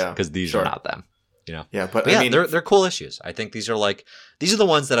Tales, because these are not them. You know? Yeah, but I I mean, they're cool issues. I think these are the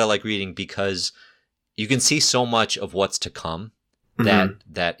ones that I like reading, because you can see so much of what's to come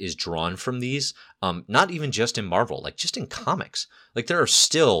that is drawn from these. Not even just in Marvel, like just in comics. Like there are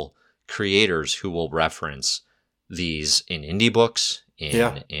still creators who will reference these in indie books,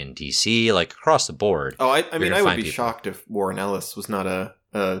 in DC, like across the board. Oh, I mean, I would be shocked if Warren Ellis was not a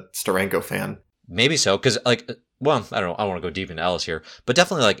Steranko fan. Maybe so, because like, well, I don't know. I don't want to go deep into Ellis here, but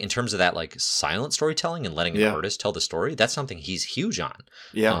definitely like in terms of that like silent storytelling and letting an artist tell the story, that's something he's huge on.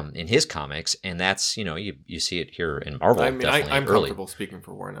 Yeah, in his comics, and that's you see it here in Marvel. I mean, I'm comfortable speaking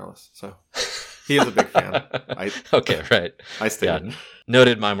for Warren Ellis, so he is a big fan. Okay, right. I stay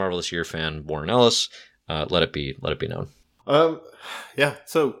noted My Marvelous Year fan Warren Ellis. Let it be known.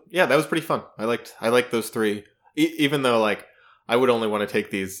 So that was pretty fun. I liked those three, even though like I would only want to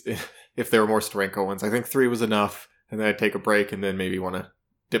take these if there were more Steranko ones. I think 3 was enough, and then I'd take a break and then maybe want to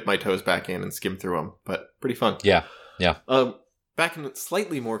dip my toes back in and skim through them. But pretty fun. Yeah. Back in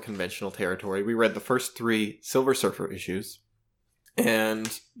slightly more conventional territory, we read the first 3 Silver Surfer issues,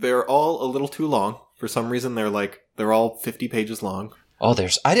 and they're all a little too long. For some reason, they're all 50 pages long. Oh,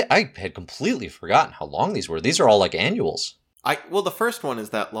 I had completely forgotten how long these were. These are all like annuals. The first one is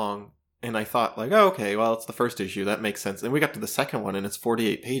that long, and I thought like, oh, okay, well, it's the first issue, that makes sense. And we got to the second one, and it's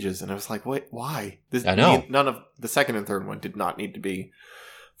 48 pages, and I was like, wait, why? I know. None of the second and third one did not need to be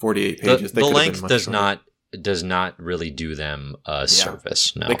 48 pages. The length does not really do them a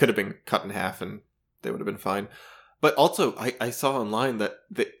service. No, they could have been cut in half, and they would have been fine. But also, I saw online that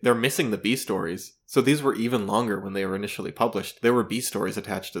they're missing the B stories. So these were even longer when they were initially published. There were B stories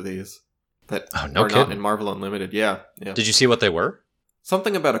attached to these that are not in Marvel Unlimited. Yeah. Did you see what they were?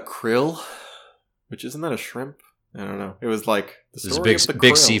 Something about a krill, which isn't that a shrimp? I don't know. It was like the story big, of the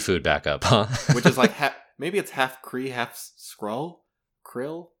big krill, seafood backup, huh? which is like maybe it's half Kree, half Skrull.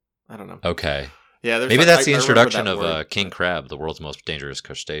 Krill? I don't know. Okay. Yeah. Maybe that's the introduction of King Crab, the world's most dangerous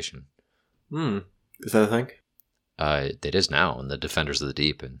crustacean. Is that a thing? It is now in the Defenders of the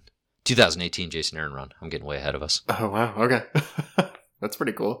Deep in 2018 Jason Aaron run. I'm getting way ahead of us. Oh, wow. Okay. That's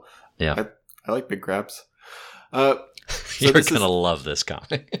pretty cool. Yeah. I like big crabs. You're going to love this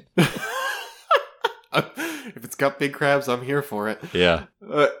comic. If it's got big crabs, I'm here for it. Yeah.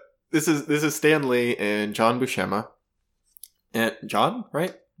 This is Stan Lee and John Buscema. And John,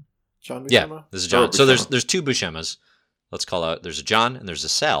 right? John Buscema? Yeah, this is John. So there's 2 Buscemas. Let's call out. There's a John and there's a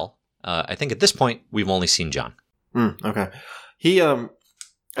Sal. I think at this point, we've only seen John. Okay.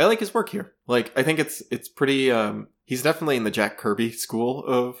 I like his work here. Like, I think it's pretty, he's definitely in the Jack Kirby school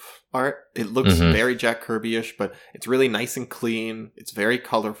of art. It looks very Jack Kirby-ish, but it's really nice and clean. It's very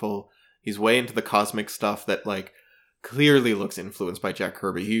colorful. He's way into the cosmic stuff that, like, clearly looks influenced by Jack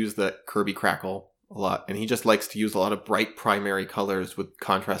Kirby. He used the Kirby crackle a lot, and he just likes to use a lot of bright primary colors with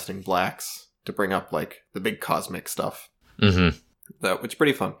contrasting blacks to bring up, like, the big cosmic stuff. Mm-hmm. Which is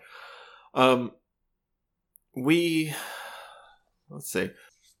pretty fun. Let's see.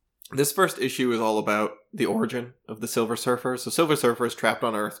 This first issue is all about the origin of the Silver Surfer. So Silver Surfer is trapped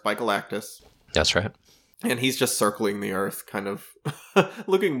on Earth by Galactus. That's right. And he's just circling the Earth, kind of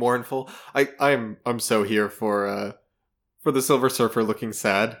looking mournful. I'm so here for the Silver Surfer looking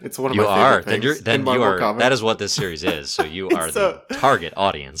sad. It's one of my favorite things. Then you are. Comics. That is what this series is. So you are the target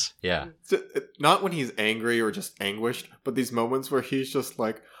audience. Yeah. Not when he's angry or just anguished, but these moments where he's just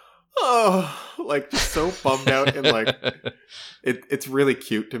like, oh, like just so bummed out, and like it's really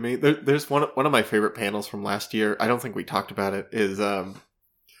cute to me. There's one of my favorite panels from last year. I don't think we talked about it. Is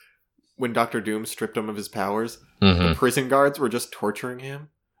when Dr. Doom stripped him of his powers, the prison guards were just torturing him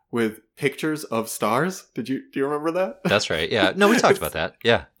with pictures of stars. Do you remember that? That's right. Yeah. No, we talked about that.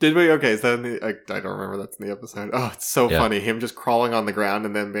 Yeah. Did we? Okay, is that in the... I don't remember that's in the episode. Oh, it's so funny. Him just crawling on the ground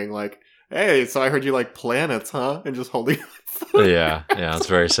and then being like, hey, so I heard you like planets, huh? And just holding... Yeah, it's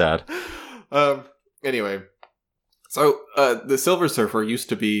very sad. Anyway, so the Silver Surfer used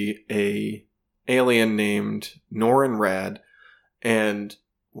to be a alien named Norrin Rad, and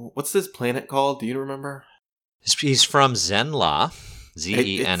what's this planet called? Do you remember? He's from Zenn-La,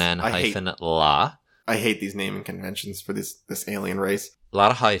 Zenn-La. I hate these naming conventions for this alien race. A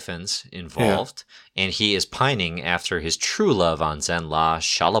lot of hyphens involved, and he is pining after his true love on Zenn-La,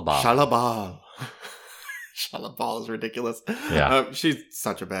 Shalla-Bal. Shalla-Bal. Shalla-Bal is ridiculous. Yeah. She's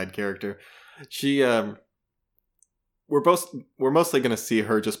such a bad character. She, we're mostly going to see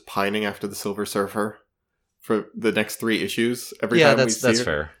her just pining after the Silver Surfer for the next 3 issues. Every time we see her. That's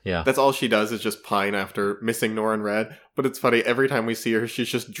fair. Yeah. That's all she does is just pine after missing Norrin Rad. But it's funny, every time we see her, she's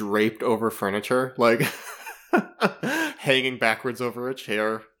just draped over furniture, like hanging backwards over a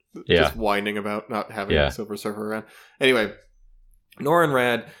chair, just whining about not having a Silver Surfer around. Anyway, Norrin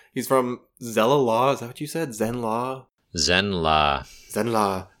Rad, he's from Zenn-La. Is that what you said? Zenn-La? Zenn-La.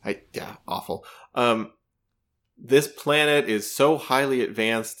 Zenn-La. Awful. This planet is so highly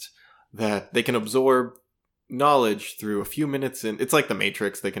advanced that they can absorb knowledge through a few minutes, and it's like the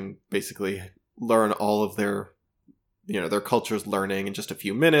Matrix. They can basically learn all of their culture's learning in just a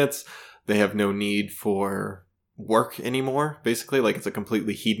few minutes. They have no need for work anymore, basically. Like, it's a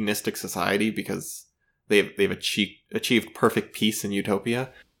completely hedonistic society because they've achieved perfect peace and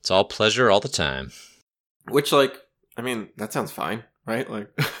utopia. It's all pleasure all the time. Which, like, I mean, that sounds fine, right? Like,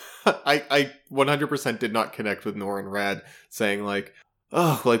 I 100% did not connect with Norrin Rad saying, like,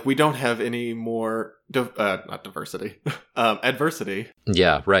 oh, like, we don't have any more, not diversity, adversity.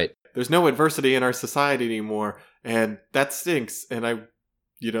 Yeah, right. There's no adversity in our society anymore, and that stinks, and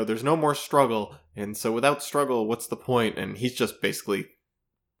there's no more struggle, and so without struggle, what's the point? And he's just basically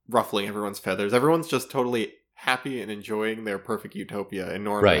ruffling everyone's feathers. Everyone's just totally happy and enjoying their perfect utopia, and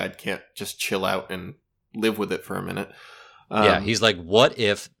Norrin Rad can't just chill out and live with it for a minute. He's like, what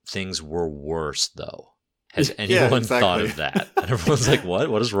if things were worse, though? Has anyone thought of that? And everyone's like, what?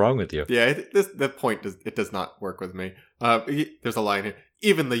 What is wrong with you? Yeah, that point does not work with me. There's a line here.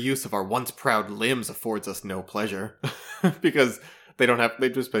 Even the use of our once proud limbs affords us no pleasure. Because they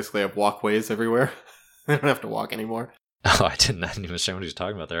just basically have walkways everywhere. They don't have to walk anymore. Oh, I didn't even understand what he was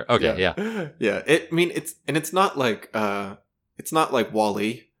talking about there. Okay, yeah. Yeah, it's not like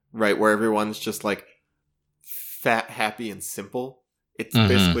WALL-E, right, where everyone's just like fat, happy, and simple. It's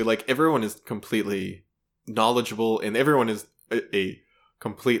basically like everyone is completely knowledgeable, and everyone is a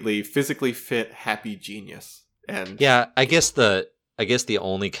completely physically fit, happy genius. And yeah, I guess the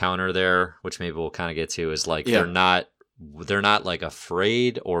only counter there, which maybe we'll kind of get to, is like they're not like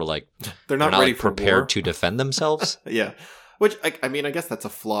afraid or like they're not ready like prepared to defend themselves. Yeah, which I mean, I guess that's a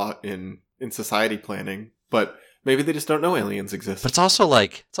flaw in society planning, but maybe they just don't know aliens exist. But it's also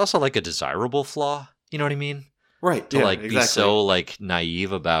like a desirable flaw. You know what I mean? Right. To be so like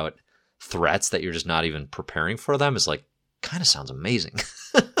naive about threats that you're just not even preparing for them is like kind of sounds amazing.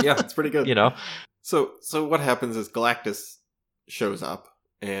 Yeah, it's pretty good. So what happens is Galactus shows up,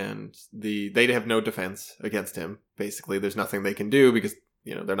 and they have no defense against him. Basically, there's nothing they can do because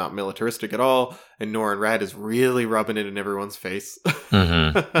they're not militaristic at all, and Norrin Rad is really rubbing it in everyone's face.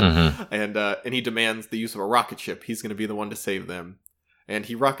 And he demands the use of a rocket ship. He's going to be the one to save them, and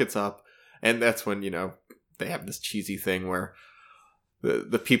he rockets up, and that's when they have this cheesy thing where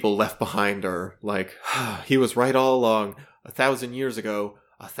the people left behind are like, he was right all along. 1,000 years ago,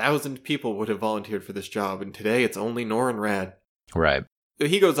 1,000 people would have volunteered for this job, and today it's only Norrin Rad. Right.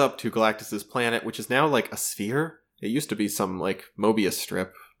 He goes up to Galactus's planet, which is now like a sphere. It used to be some like Mobius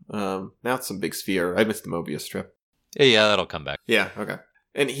strip. Now it's some big sphere. I missed the Mobius strip. Yeah, that'll come back. Yeah, okay.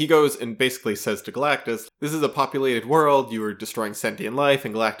 And he goes and basically says to Galactus, this is a populated world, you are destroying sentient life,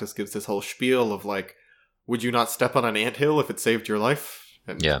 and Galactus gives this whole spiel of like, would you not step on an anthill if it saved your life?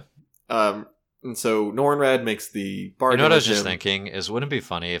 And, yeah. And so Norrin Rad makes the bargain. You know what I was just thinking is, wouldn't it be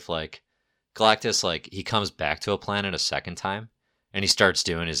funny if like Galactus, like he comes back to a planet a second time and he starts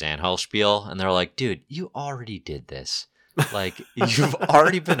doing his anthill spiel, and they're like, dude, you already did this. Like, you've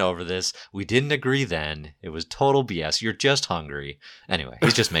already been over this. We didn't agree then. It was total BS. You're just hungry. Anyway,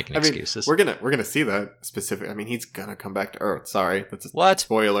 he's just making excuses. We're gonna see that specific. I mean, he's gonna come back to Earth. Sorry, that's a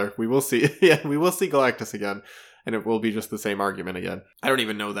spoiler. We will see. Yeah, we will see Galactus again, and it will be just the same argument again. I don't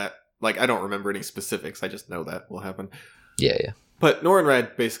even know that. Like, I don't remember any specifics. I just know that will happen. Yeah. But Norrin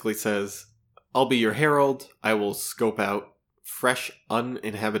Rad basically says, "I'll be your herald. I will scope out fresh,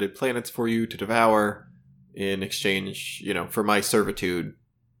 uninhabited planets for you to devour." In exchange, for my servitude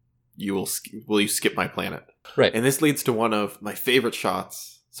will you skip my planet? Right. And this leads to one of my favorite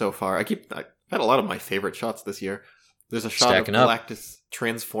shots so far. I've had a lot of my favorite shots this year. There's a shot Stacking of up. Galactus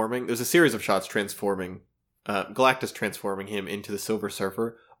transforming. There's a series of shots transforming Galactus transforming him into the Silver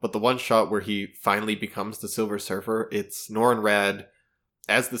Surfer. But the one shot where he finally becomes the Silver Surfer, it's Norrin Radd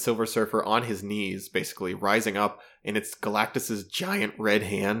as the Silver Surfer on his knees, basically rising up, and it's Galactus's giant red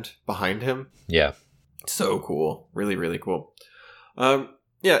hand behind him. Yeah. So cool. Really, really cool.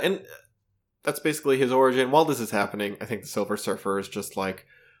 Yeah, and that's basically his origin. While this is happening, I think the Silver Surfer is just like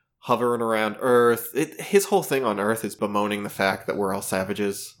hovering around Earth. His whole thing on Earth is bemoaning the fact that we're all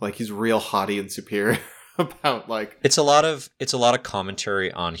savages. Like, he's real haughty and superior about, like... It's a lot of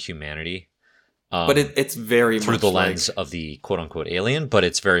commentary on humanity. But it's very through much the lens of the quote-unquote alien, but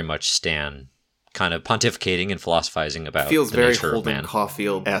it's very much Stan kind of pontificating and philosophizing about feels the very nature of Holden man.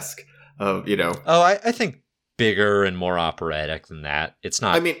 Caulfield-esque of, you know... Oh, I think bigger and more operatic than that. It's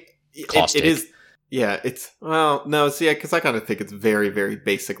not I mean, caustic. it is... Yeah, it's... Well, no, see, because I kind of think it's very, very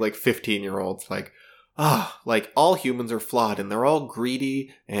basic, like 15-year-olds, like... like, all humans are flawed, and they're all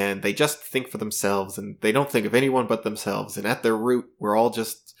greedy, and they just think for themselves, and they don't think of anyone but themselves, and at their root, we're all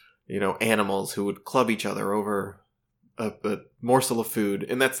just... you know, animals who would club each other over a morsel of food.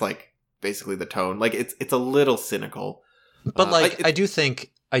 And that's, like, basically the tone. Like, it's a little cynical. But, like, I do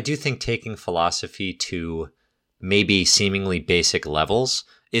think taking philosophy to maybe seemingly basic levels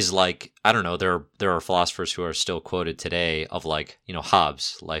is, like, I don't know, there are philosophers who are still quoted today of, like, you know,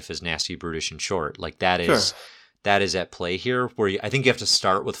 Hobbes, life is nasty, brutish, and short. Like, that is at play here, where I think you have to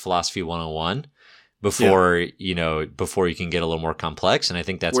start with Philosophy 101 before you can get a little more complex, and I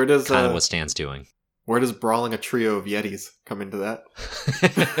think that's kind of what Stan's doing. Where does brawling a trio of Yetis come into that?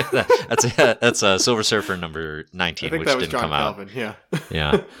 that's a Silver Surfer number 19, I think which that was didn't John come Calvin, out.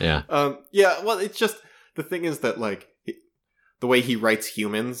 Yeah. Yeah. Yeah, well, it's just, the thing is that, like, the way he writes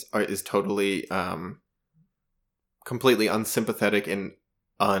humans is totally completely unsympathetic and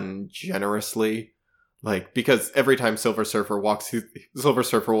ungenerously. Like, because every time Silver Surfer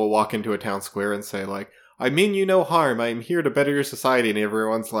will walk into a town square and say, like, I mean you no harm, I am here to better your society, and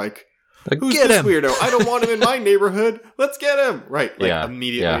everyone's like, who's get this him! Weirdo? I don't want him in my neighborhood, let's get him! Right, like, Yeah,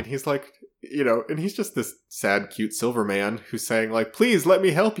 immediately, yeah. and he's like, you know, and he's just this sad, cute silver man who's saying, like, please let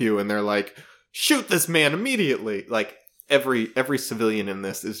me help you, and they're like, shoot this man immediately! Like, every civilian in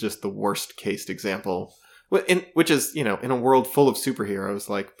this is just the worst case example, which is, you know, in a world full of superheroes,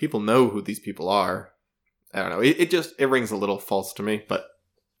 like, people know who these people are. I don't know. It rings a little false to me, but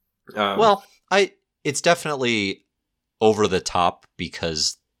well, it's definitely over the top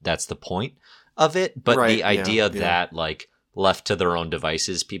because that's the point of it. But the idea that, like, left to their own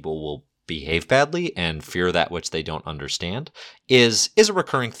devices, people will behave badly and fear that which they don't understand is a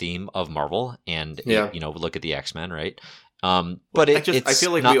recurring theme of Marvel. And you know, look at the X-Men, right? But it's I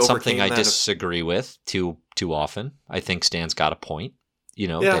feel like not we something I overcame that disagree with too often. I think Stan's got a point, you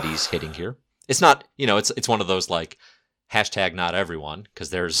know, that he's hitting here. It's not, you know, it's one of those, like, hashtag not everyone, because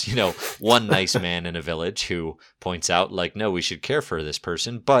there's, you know, one nice man in a village who points out, like, no, we should care for this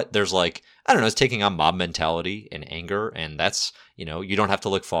person. But there's, like, I don't know, it's taking on mob mentality and anger. And that's, you know, you don't have to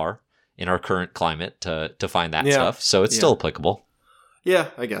look far in our current climate to find that stuff. So it's still applicable.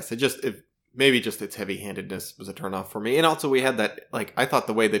 Yeah, I guess. Maybe just its heavy-handedness was a turnoff for me. And also we had that, like, I thought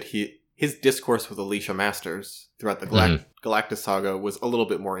the way that his discourse with Alicia Masters throughout the Galactus saga was a little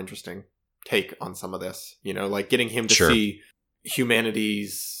bit more interesting take on some of this, you know, like getting him to see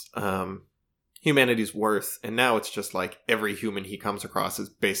humanity's worth. And now it's just like every human he comes across is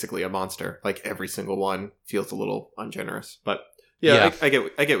basically a monster. Like, every single one feels a little ungenerous. But I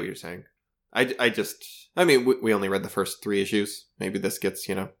get what you're saying. I mean, we only read the first 3 issues. Maybe this gets,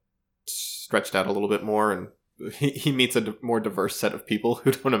 you know, stretched out a little bit more, and he meets a more diverse set of people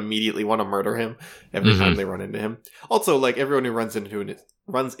who don't immediately want to murder him every time they run into him. Also, like, everyone who runs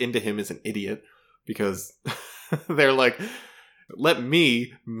into him is an idiot, because they're like, let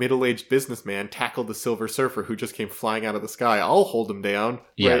me, middle-aged businessman, tackle the Silver Surfer who just came flying out of the sky. I'll hold him down.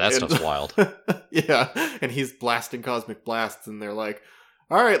 Yeah, that stuff's wild. Yeah, and he's blasting cosmic blasts, and they're like,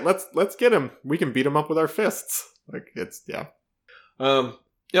 all right, let's get him. We can beat him up with our fists. Like, it's, yeah.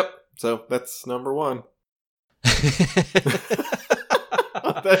 Yep, so that's number 1.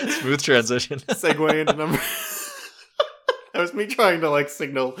 Smooth transition. Segue into number... That was me trying to, like,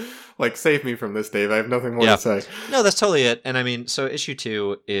 signal, like, save me from this, Dave. I have nothing more to say. No, that's totally it. And I mean, so issue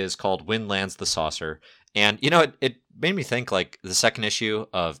 2 is called When Lands the Saucer. And, you know, it made me think, like, the second issue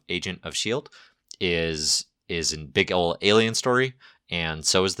of Agent of S.H.I.E.L.D. is a big old alien story. And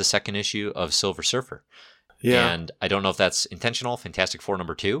so is the second issue of Silver Surfer. Yeah. And I don't know if that's intentional. Fantastic Four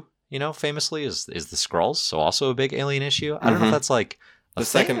number 2, you know, famously is the Skrulls. So also a big alien issue. I don't know if that's, like, a The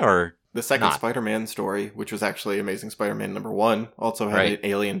thing, second- or The second not? Spider-Man story, which was actually Amazing Spider-Man #1, also had Right. an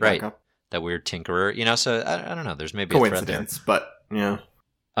alien Right. backup. That weird tinkerer, so I don't know. There's maybe a thread there. Coincidence, but yeah.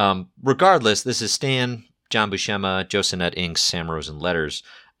 Regardless, this is Stan, John Buscema, Joe Sinnott inks, Sam Rosen letters.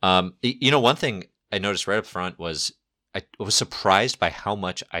 One thing I noticed right up front was I was surprised by how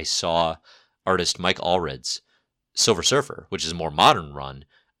much I saw artist Mike Allred's Silver Surfer, which is a more modern run,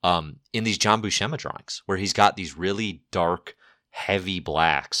 in these John Buscema drawings, where he's got these really dark, heavy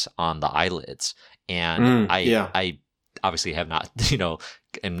blacks on the eyelids. And I obviously have not,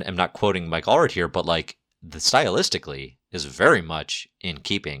 and I'm not quoting Mike Allred here, but like the stylistically is very much in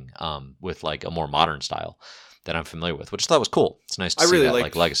keeping with like a more modern style that I'm familiar with, which I thought was cool. It's nice to see that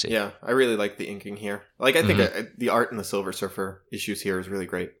like legacy. Yeah, I really like the inking here. Like, I think the art in the Silver Surfer issues here is really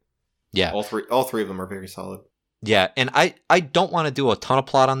great. Yeah. All three of them are very solid. Yeah, and I don't want to do a ton of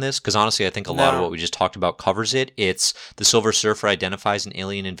plot on this, because honestly I think a lot of what we just talked about covers it. It's the Silver Surfer identifies an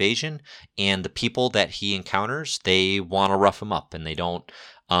alien invasion, and the people that he encounters, they want to rough him up, and they don't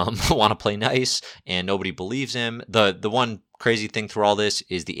want to play nice, and nobody believes him. The one crazy thing through all this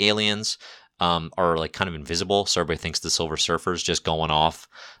is the aliens are like kind of invisible, so everybody thinks the Silver Surfer's just going off,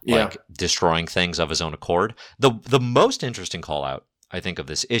 like destroying things of his own accord. The most interesting call out, I think, of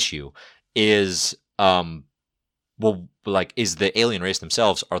this issue is is the alien race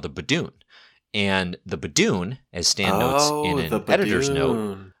themselves are the Badoon. And the Badoon, as Stan notes in an editor's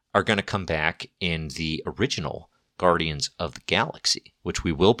note, are going to come back in the original Guardians of the Galaxy, which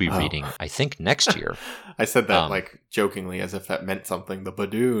we will be reading, I think, next year. I said that like jokingly, as if that meant something. The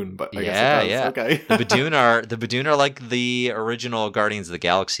Badoon, but I guess it does. Yeah. Okay. the Badoon are like the original Guardians of the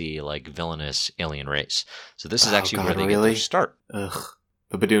Galaxy, like villainous alien race. So this is actually where they get their start. Ugh,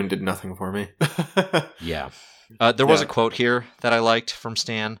 the Badoon did nothing for me. Yeah. There was a quote here that I liked from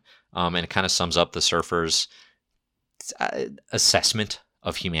Stan, and it kind of sums up the Surfer's assessment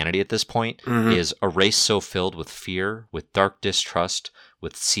of humanity at this point, is a race so filled with fear, with dark distrust,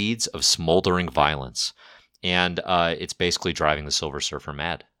 with seeds of smoldering violence. And it's basically driving the Silver Surfer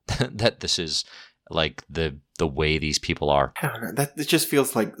mad that this is like the way these people are. I don't know. It just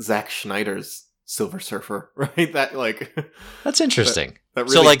feels like Zack Schneider's Silver Surfer, right? That like that's interesting. That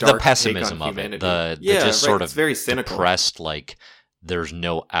really so like the dark pessimism take on of it, humanity. the just sort of it's very cynical, depressed, like there's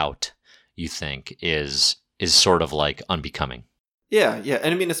no out. You think is sort of like unbecoming. Yeah,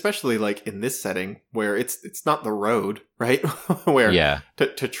 and I mean, especially like in this setting where it's not the road, right? Where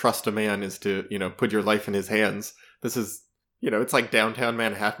to trust a man is to put your life in his hands. This is it's like downtown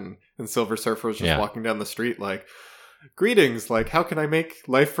Manhattan, and Silver Surfer is just walking down the street like, greetings, like, how can I make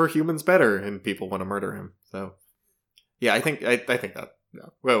life for humans better? And people want to murder him. So yeah, I think that.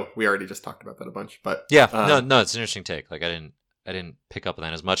 No. Well, we already just talked about that a bunch, but no, it's an interesting take. Like I didn't pick up on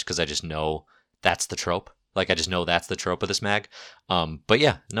that as much because I just know that's the trope. Like I just know that's the trope of this mag. But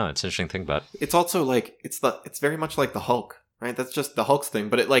yeah, no, it's an interesting thing about it. It's also like it's very much like the Hulk, right? That's just the Hulk's thing,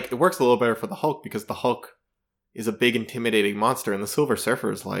 but it works a little better for the Hulk because the Hulk is a big intimidating monster, and the Silver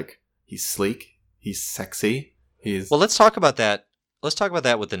Surfer is like, he's sleek, he's sexy, Well, let's talk about that. Let's talk about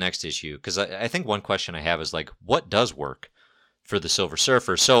that with the next issue, because I think one question I have is like, what does work for the Silver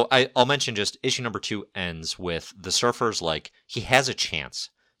Surfer? So I'll mention just issue number 2 ends with the Surfer's like, he has a chance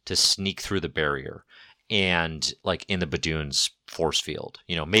to sneak through the barrier and like in the Badoon's force field.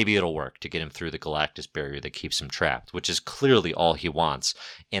 Maybe it'll work to get him through the Galactus barrier that keeps him trapped, which is clearly all he wants.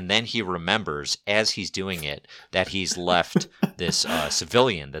 And then he remembers as he's doing it that he's left this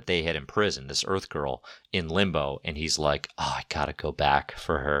civilian that they had imprisoned, this Earth girl, in limbo, and he's like, oh, I gotta go back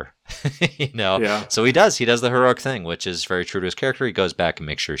for her. Yeah. So he does the heroic thing, which is very true to his character. He goes back and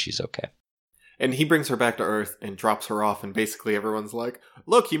makes sure she's okay. And he brings her back to Earth and drops her off, and basically everyone's like,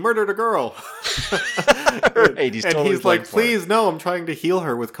 look, he murdered a girl. Right, he's like, please, no, I'm trying to heal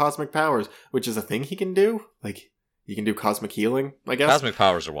her with cosmic powers, which is a thing he can do. Like, he can do cosmic healing, I guess. Cosmic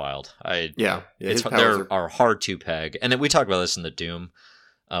powers are wild. Are hard to peg. And we talked about this in the Doom,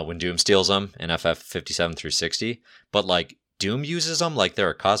 when Doom steals them in FF 57 through 60. But, like, Doom uses them like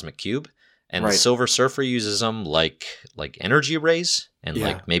they're a cosmic cube. And the Silver Surfer uses them like energy rays and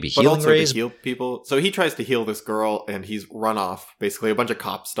like maybe healing rays. To heal people. So he tries to heal this girl, and he's run off. Basically, a bunch of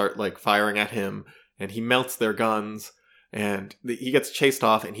cops start like firing at him, and he melts their guns, and he gets chased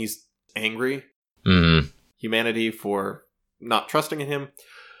off, and he's angry. Humanity for not trusting in him,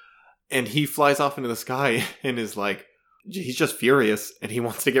 and he flies off into the sky and is like, he's just furious, and he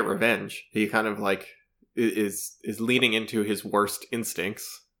wants to get revenge. He kind of like is leaning into his worst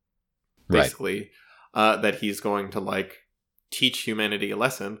instincts. Basically, that he's going to like teach humanity a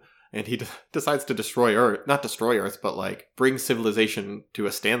lesson, and he decides to destroy Earth, not destroy Earth, but like bring civilization to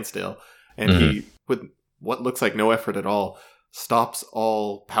a standstill. And he, with what looks like no effort at all, stops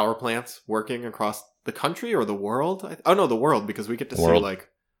all power plants working across the country or the world. Oh no, the world, because we get to see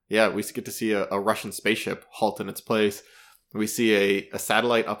we get to see a Russian spaceship halt in its place. We see a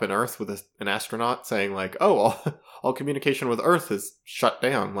satellite up in Earth with an astronaut saying like, "Oh, all communication with Earth is shut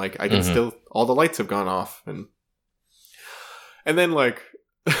down. Like I can still, all the lights have gone off." And then like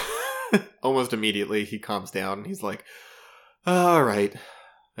almost immediately he calms down and he's like, "All right,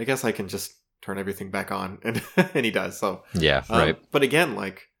 I guess I can just turn everything back on," and and he does. So yeah, right. But again,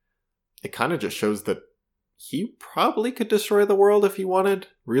 like it kind of just shows that he probably could destroy the world if he wanted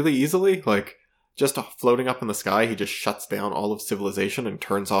really easily. Like just floating up in the sky, he just shuts down all of civilization and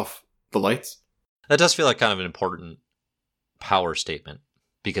turns off the lights. That does feel like kind of an important power statement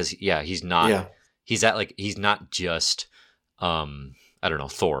because he's not. Yeah. He's not just I don't know,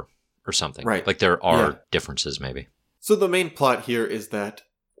 Thor or something. Right. Like there are differences maybe. So the main plot here is that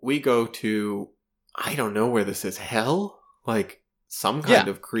we go to, I don't know where this is, hell? Like some kind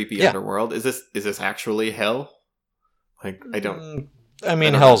of creepy underworld. Is this actually hell? Like I don't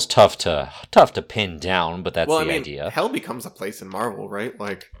hell's tough to pin down, but that's the idea. Hell becomes a place in Marvel, right?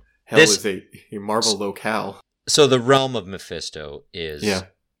 Like hell is a Marvel locale. So the realm of Mephisto is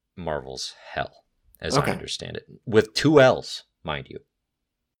Marvel's hell, as I understand it. With 2 L's, mind you.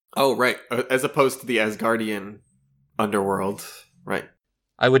 Oh, right. As opposed to the Asgardian underworld. Right.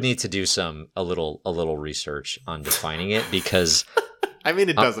 I would need to do a little research on defining it because I mean,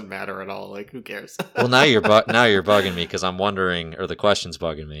 it doesn't matter at all. Like, who cares? Well, now you're bugging me because I'm wondering, or the question's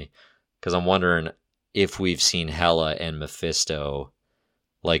bugging me because I'm wondering if we've seen Hela and Mephisto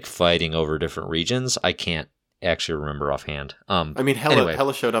like fighting over different regions. I can't actually remember offhand. I mean,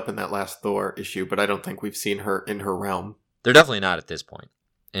 Hela showed up in that last Thor issue, but I don't think we've seen her in her realm. They're definitely not at this point.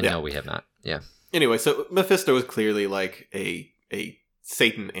 And no, we have not. Yeah. Anyway, so Mephisto is clearly like a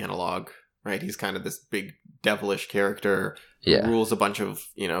Satan analog, right? He's kind of this big devilish character who rules a bunch of,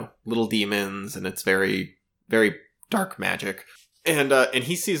 little demons, and it's very, very dark magic. And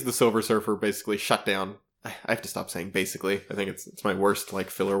he sees the Silver Surfer basically shut down. I have to stop saying basically. I think it's my worst like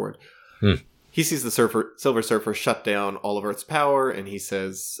filler word. He sees the Silver Surfer shut down all of Earth's power, and he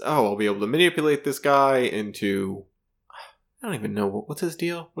says, "Oh, I'll be able to manipulate this guy into." I don't even know what's his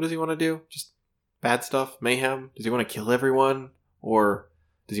deal. What does he want to do? Just bad stuff, mayhem. Does he want to kill everyone, or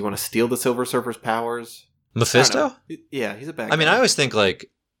does he want to steal the Silver Surfer's powers? Mephisto? Yeah, he's a bad guy. I mean, I always think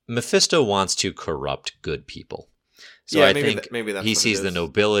like Mephisto wants to corrupt good people. So I think maybe that's he sees the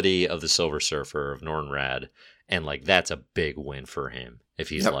nobility of the Silver Surfer of Nornrad, and like that's a big win for him. If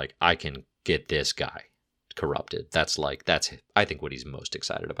he's like, I can get this guy corrupted. That's I think what he's most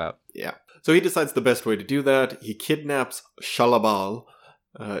excited about. Yeah. So he decides the best way to do that. He kidnaps Shalabal,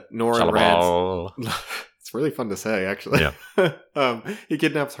 Nornrad's. It's really fun to say, actually. Yeah. He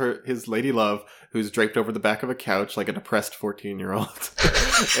kidnaps his lady love, who's draped over the back of a couch like a depressed 14-year-old,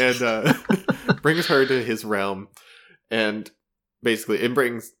 and brings her to his realm, and basically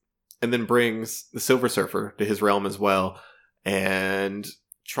brings the Silver Surfer to his realm as well, and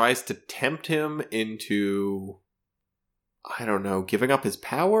tries to tempt him into, I don't know, giving up his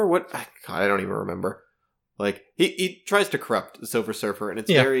power? What? God, I don't even remember. Like, he tries to corrupt the Silver Surfer, and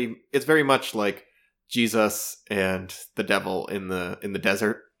it's very much like Jesus and the devil in the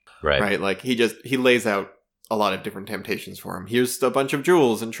desert. Right? Like, he lays out a lot of different temptations for him. Here's a bunch of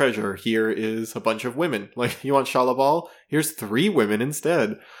jewels and treasure. Here is a bunch of women. Like, you want Shalabal? Here's 3 women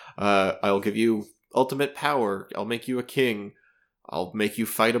instead. I'll give you ultimate power. I'll make you a king. I'll make you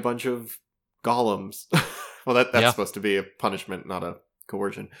fight a bunch of golems. Well, that's supposed to be a punishment, not a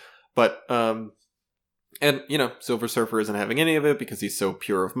coercion. But, and, Silver Surfer isn't having any of it because he's so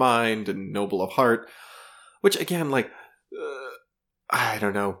pure of mind and noble of heart. Which, again, like, I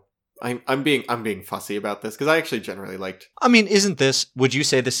don't know. I'm being fussy about this because I actually generally liked. I mean, would you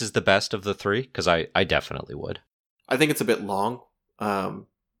say this is the best of the 3? Because I definitely would. I think it's a bit long. I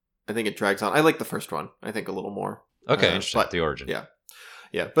think it drags on. I like the first one, I think, a little more. Okay, interesting. But, the origin.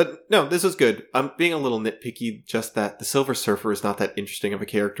 Yeah, but no, this is good. I'm being a little nitpicky, just that the Silver Surfer is not that interesting of a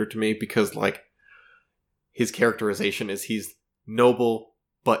character to me because, like, his characterization is he's noble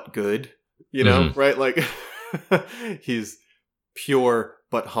but good, right? Like, he's pure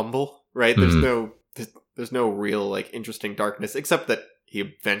but humble, right? There's no real, like, interesting darkness, except that he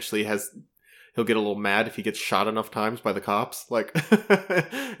eventually he'll get a little mad if he gets shot enough times by the cops, like,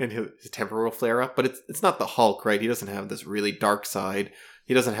 and his temper will flare up. But it's not the Hulk, right? He doesn't have this really dark side.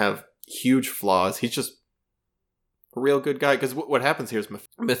 He doesn't have huge flaws. He's just a real good guy. Because what happens here is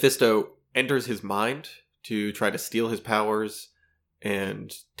Mephisto enters his mind to try to steal his powers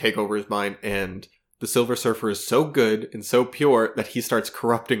and take over his mind. And the Silver Surfer is so good and so pure that he starts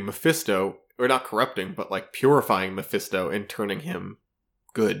corrupting Mephisto or not corrupting, but like purifying Mephisto and turning him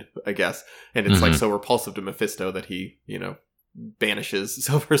good, I guess. And it's like so repulsive to Mephisto that he, banishes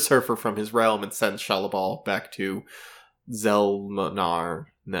Silver Surfer from his realm and sends Shalabal back to Zelmanar.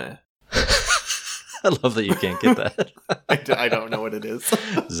 Nah. I love that you can't get that. I don't know what it is.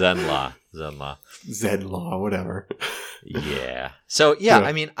 Zenla, whatever. Yeah. So yeah,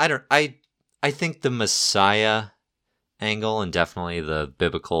 I mean, I think the Messiah angle and definitely the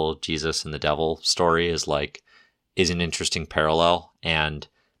biblical Jesus and the devil story is an interesting parallel and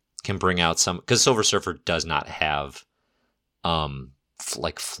can bring out some, because Silver Surfer does not have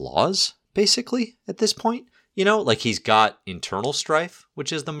flaws basically at this point. He's got internal strife,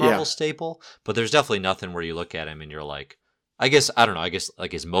 which is the Marvel staple, but there's definitely nothing where you look at him and you're like, I guess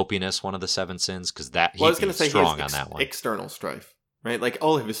like his mopiness, one of the seven sins, because he's strong on that one. External strife, right? Like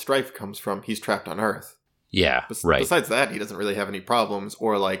all of his strife comes from he's trapped on Earth. Yeah, right. Besides that, he doesn't really have any problems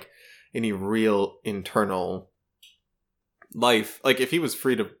or like any real internal life. Like if he was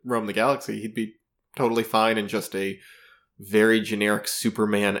free to roam the galaxy, he'd be totally fine and just a very generic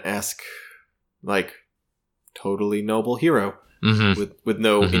Superman-esque, like totally noble hero with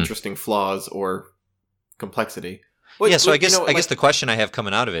no interesting flaws or complexity. So I guess the question I have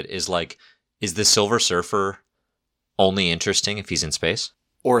coming out of it is is the Silver Surfer only interesting if he's in space?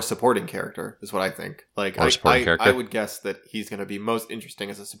 Or a supporting character is what I think. I would guess that he's going to be most interesting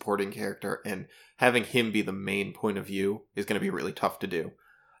as a supporting character, and having him be the main point of view is going to be really tough to do.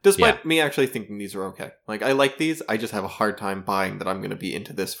 Despite me actually thinking these are okay. Like, I like these, I just have a hard time buying that I'm going to be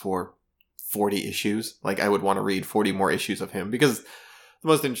into this for 40 issues. Like, I would want to read 40 more issues of him, because the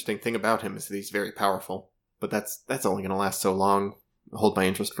most interesting thing about him is that he's very powerful. But that's only going to last so long, hold my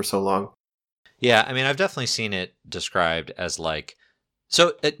interest for so long. Yeah, I mean, I've definitely seen it described as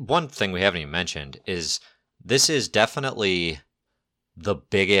one thing we haven't even mentioned is this is definitely the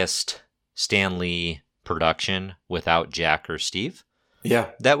biggest Stan Lee production without Jack or Steve.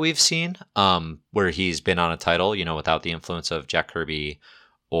 Yeah. That we've seen, where he's been on a title, without the influence of Jack Kirby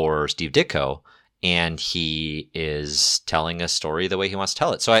or Steve Ditko, and he is telling a story the way he wants to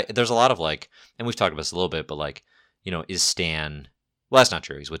tell it. So there's a lot of and we've talked about this a little bit, but is Stan, well, that's not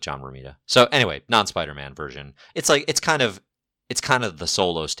true. He's with John Romita. So anyway, non-Spider-Man version. It's kind of the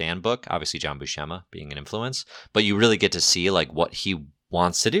solo Stan book, obviously John Buscema being an influence, but you really get to see what he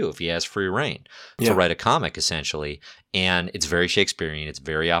wants to do if he has free reign to write a comic essentially. And it's very Shakespearean, it's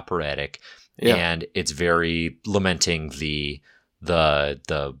very operatic, and it's very lamenting the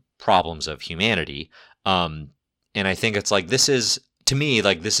problems of humanity. And I think it's this is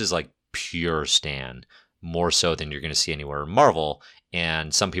pure Stan, more so than you're going to see anywhere in Marvel.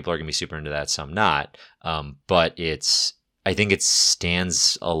 And some people are going to be super into that, some not. But I think it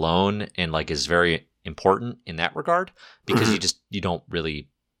stands alone and is very important in that regard, because you don't really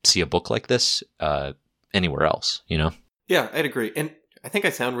see a book like this anywhere else, Yeah, I'd agree. And I think I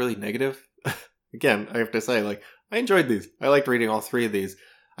sound really negative. Again, I have to say, I enjoyed these. I liked reading all three of these.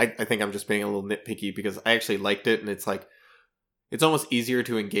 I think I'm just being a little nitpicky because I actually liked it, and it's it's almost easier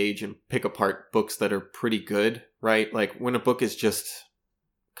to engage and pick apart books that are pretty good, right? Like when a book is just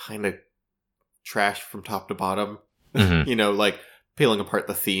kind of trash from top to bottom, peeling apart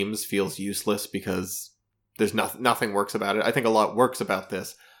the themes feels useless because there's nothing works about it. I think a lot works about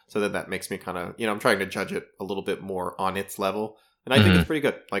this, so that makes me kind of, I'm trying to judge it a little bit more on its level, and I think it's pretty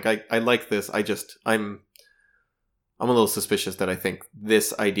good. I like this. I'm a little suspicious that I think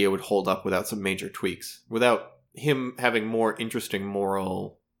this idea would hold up without some major tweaks, without him having more interesting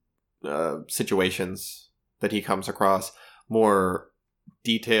moral situations that he comes across, more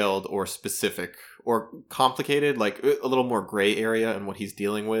detailed or specific or complicated, a little more gray area in what he's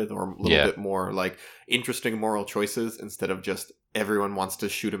dealing with, or a little bit more interesting moral choices instead of just everyone wants to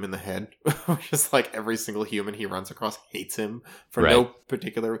shoot him in the head. Just every single human he runs across hates him for no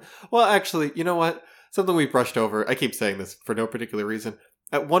particular... Well, actually, you know what? Something we brushed over, I keep saying this, for no particular reason.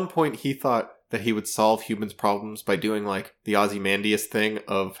 At one point, he thought that he would solve humans' problems by doing the Ozymandias thing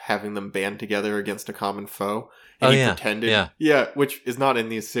of having them band together against a common foe. And he pretended, which is not in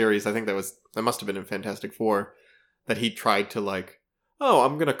these series. I think that must have been in Fantastic Four, that he tried to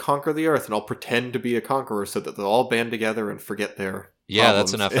I'm going to conquer the Earth and I'll pretend to be a conqueror so that they'll all band together and forget their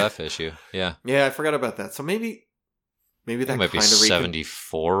problems. That's an FF issue. Yeah. Yeah, I forgot about that. So maybe that might be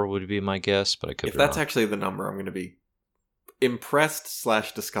 74 would be my guess, but I could be wrong. If that's actually the number, I'm going to be impressed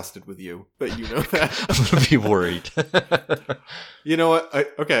 / disgusted with you that you know that. I'm going to be worried. You know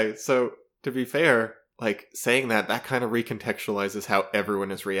what? Okay, so to be fair, saying that kind of recontextualizes how everyone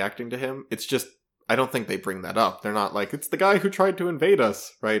is reacting to him. It's just, I don't think they bring that up. They're not it's the guy who tried to invade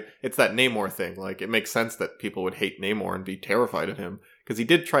us, right? It's that Namor thing. It makes sense that people would hate Namor and be terrified of him because he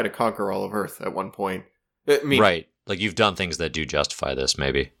did try to conquer all of Earth at one point. I mean, right. Like, you've done things that do justify this,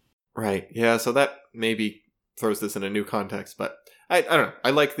 maybe. Right. Yeah, so that maybe throws this in a new context, but I don't know.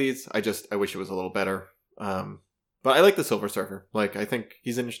 I like these. I wish it was a little better. But I like the Silver Surfer. Like, I think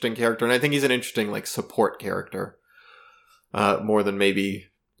he's an interesting character, and I think he's an interesting, like, support character. More than maybe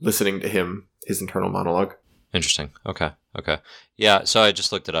listening to his internal monologue. Interesting. Okay. Yeah, so I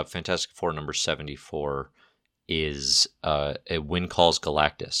just looked it up. Fantastic Four number 74 is a When Calls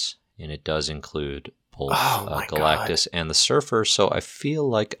Galactus, and it does include both Galactus and the Surfer, so I feel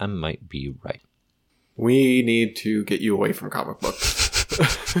like I might be right. We need to get you away from comic books.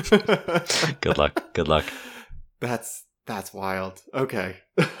 Good luck. That's wild. Okay.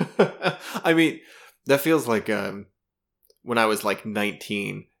 I mean, that feels like when I was like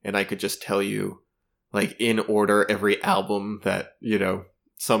 19 and I could just tell you, like, in order every album that, you know,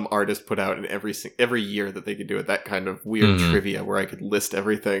 some artist put out in every year that they could do it. That kind of weird trivia where I could list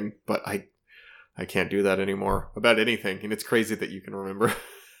everything, but I can't do that anymore about anything. And it's crazy that you can remember.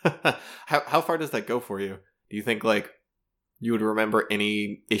 How far does that go for you? Do you think, like, you would remember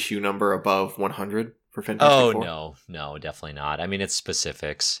any issue number above 100 for Fantastic Four? Oh, no, definitely not. I mean, it's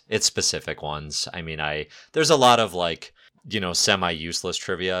specifics. It's specific ones. I mean, there's a lot of, like, you know, semi-useless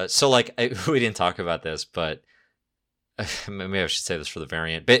trivia. So, like, we didn't talk about this, but maybe I should say this for the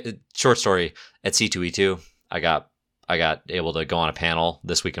variant. But short story, at C2E2, I got able to go on a panel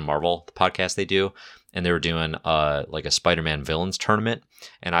This Week in Marvel, the podcast they do, and they were doing like a Spider-Man villains tournament,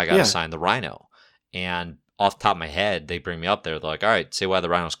 and I got assigned the Rhino. And off the top of my head, they bring me up there. They're like, all right, say why the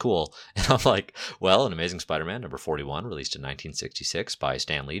Rhino's cool. And I'm like, well, An Amazing Spider-Man, number 41, released in 1966 by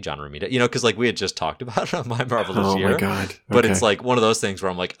Stan Lee, John Romita. You know, because, like, we had just talked about it on My Marvelous Year. Oh, my God. Okay. But it's like one of those things where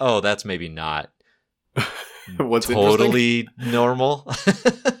I'm like, oh, that's maybe not what's totally normal.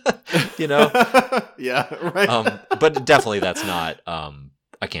 You know? Yeah, right. But definitely that's not,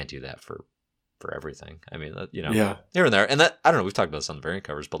 I can't do that for everything. I mean, you know, here and there. And that, I don't know, we've talked about this on the variant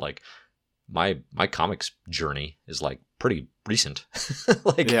covers, but, like, my comics journey is, like, pretty recent.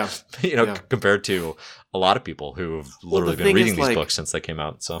 Like, you know, compared to a lot of people who've literally been reading these books since they came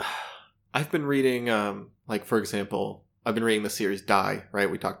out. So I've been reading, like, for example, I've been reading the series Die, right?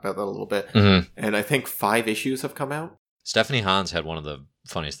 We talked about that a little bit. Mm-hmm. And I think 5 issues have come out. Stephanie Hans had one of the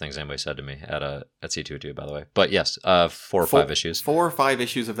funniest things anybody said to me at C2E2, by the way. But yes, 4 or 5 issues. 4 or 5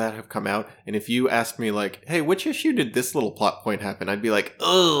 issues of that have come out. And if you asked me, like, hey, which issue did this little plot point happen? I'd be like,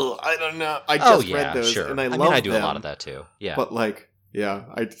 oh, I don't know. I just read those. Sure. And I love mean, I do them. a lot of that too. Yeah. But, like, yeah,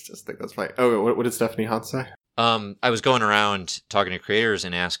 I just think that's fine. Oh, what did Stephanie Hans say? I was going around talking to creators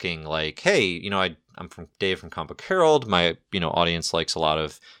and asking, like, hey, you know, I'm from Dave from Comic Book Herald. My, you know, audience likes a lot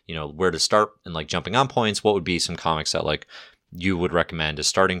of, you know, where to start and, like, jumping on points. What would be some comics that, like, you would recommend as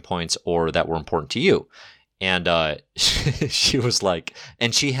starting points or that were important to you? And she was like,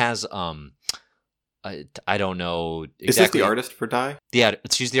 and she has I don't know exactly. Is this the artist for Die? Yeah,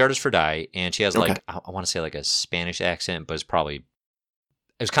 she's the artist for Die, and she has like, I want to say, like, a Spanish accent, but it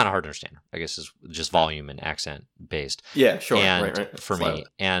was kind of hard to understand. I guess it's just volume and accent based. Yeah, sure. And right. For me,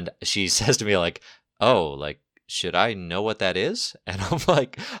 and she says to me, like, oh, like, should I know what that is? And I'm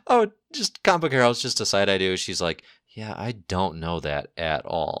like, oh, just Comic Book Herald, just a site I do. She's like, yeah, I don't know that at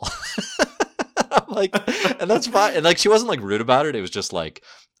all. I'm like, and that's fine. And, like, she wasn't, like, rude about it. It was just like,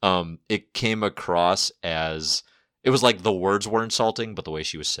 it came across as, it was like the words were insulting, but the way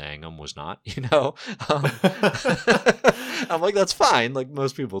she was saying them was not, you know? I'm like, that's fine. Like,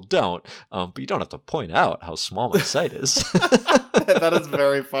 most people don't. But you don't have to point out how small my site is. That is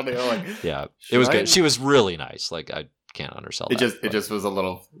very funny. I'm like, yeah, it was good. She was really nice. Like, I can't undersell that. It just was a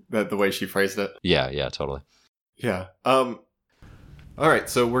little, the way she phrased it. Yeah, totally. Yeah. All right,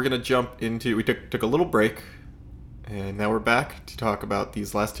 so we're going to jump into, we took a little break, and now we're back to talk about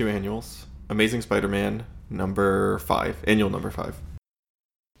these last 2 annuals. Amazing Spider-Man number 5, annual number 5.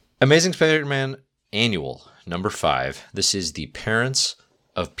 Amazing Spider-Man annual number 5. This is The Parents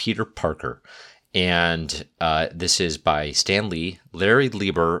of Peter Parker, and this is by Stan Lee, Larry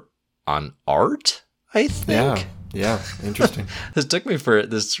Lieber on art, I think. Yeah, interesting. This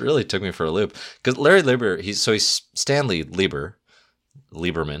really took me for a loop, because Larry Lieber, he's Stanley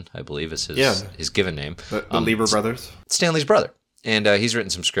Lieberman, I believe is his given name. The Lieber brothers. Stanley's brother. And he's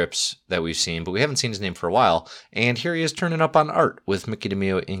written some scripts that we've seen, but we haven't seen his name for a while. And here he is turning up on art with Mickey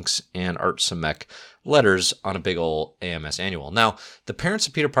DeMeo inks and Art Simek letters on a big old AMS annual. Now, the Parents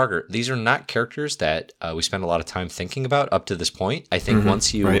of Peter Parker, these are not characters that we spend a lot of time thinking about up to this point. I think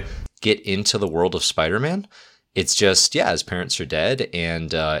once you get into the world of Spider-Man, it's just, his parents are dead,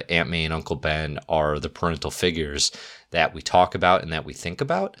 and Aunt May and Uncle Ben are the parental figures that we talk about and that we think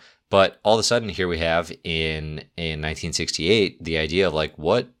about. But all of a sudden, here we have in 1968 the idea of like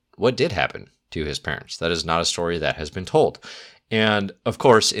what did happen to his parents. That is not a story that has been told. And of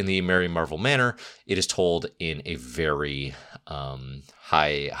course, in the Mary Marvel manner, it is told in a very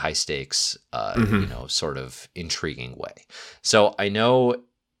high stakes, sort of intriguing way. So I know.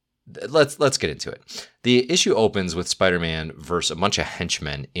 Let's get into it. The issue opens with Spider-Man versus a bunch of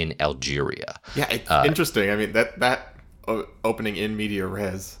henchmen in Algeria. Yeah, it's interesting. I mean, that opening in media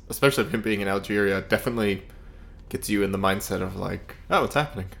res, especially him being in Algeria, definitely gets you in the mindset of like, oh, what's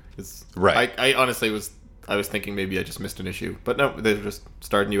happening? Right. I honestly was thinking maybe I just missed an issue, but no, they're just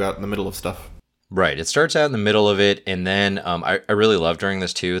starting you out in the middle of stuff. Right. It starts out in the middle of it, and then I really love during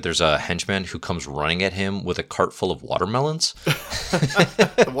this too. There's a henchman who comes running at him with a cart full of watermelons.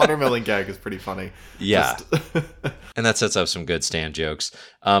 The watermelon gag is pretty funny. Yeah. And that sets up some good stand jokes.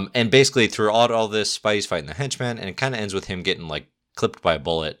 And basically throughout all this, Spidey's fighting the henchman, and it kind of ends with him getting like clipped by a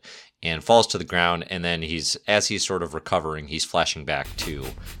bullet and falls to the ground. And then as he's sort of recovering, he's flashing back to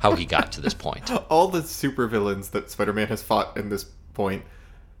how he got to this point. All the supervillains that Spider-Man has fought in this point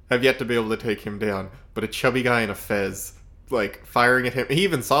have yet to be able to take him down, but a chubby guy in a fez, like, firing at him. He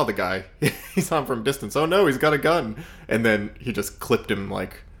even saw the guy. He saw him from a distance. Oh no, he's got a gun. And then he just clipped him,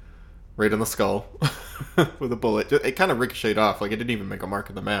 like, right on the skull with a bullet. It kind of ricocheted off. Like, it didn't even make a mark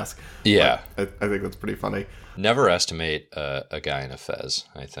in the mask. Yeah. But I think that's pretty funny. Never estimate a guy in a fez,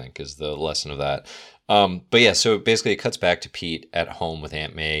 I think, is the lesson of that. But yeah, so basically it cuts back to Pete at home with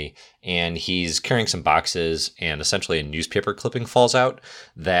Aunt May, and he's carrying some boxes, and essentially a newspaper clipping falls out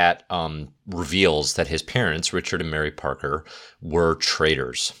that reveals that his parents, Richard and Mary Parker, were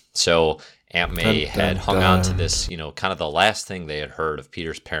traitors. So Aunt May had hung on to this, kind of the last thing they had heard of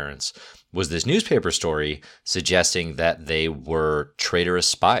Peter's parents was this newspaper story suggesting that they were traitorous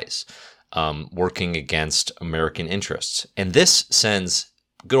spies working against American interests. And this sends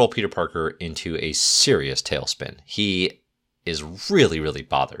good old Peter Parker into a serious tailspin. He is really, really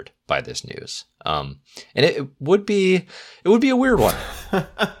bothered by this news. And it would be a weird one.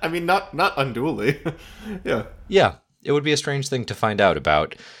 I mean, not unduly. Yeah. Yeah. It would be a strange thing to find out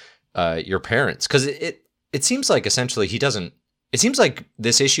about your parents. Because it seems like essentially it seems like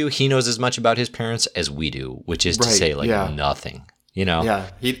this issue, he knows as much about his parents as we do, which is to say nothing, Yeah.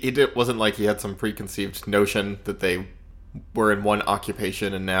 It wasn't like he had some preconceived notion that they were in one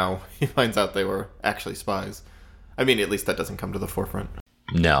occupation and now he finds out they were actually spies. I mean, at least that doesn't come to the forefront.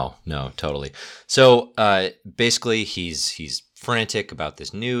 No, totally. So basically he's frantic about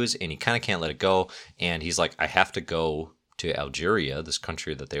this news and he kind of can't let it go. And he's like, I have to go to Algeria, this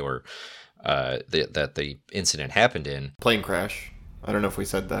country that they were, that the incident happened in. Plane crash. I don't know if we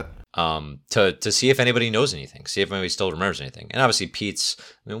said that. To see if anybody knows anything, see if anybody still remembers anything. And obviously Pete's,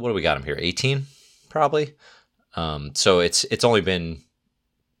 what do we got him here? 18, probably. So it's only been,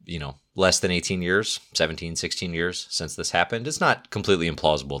 less than 18 years, 17, 16 years since this happened. It's not completely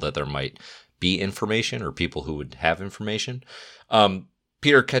implausible that there might be information or people who would have information.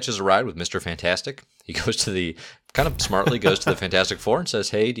 Peter catches a ride with Mr. Fantastic. He goes to kind of smartly goes to the Fantastic Four and says,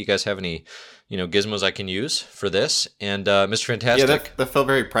 hey, do you guys have any, gizmos I can use for this? And Mr. Fantastic. Yeah, that felt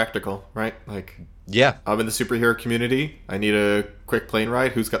very practical, right? Like, yeah, I'm in the superhero community. I need a quick plane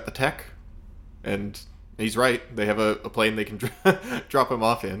ride. Who's got the tech? And he's right. They have a plane they can drop him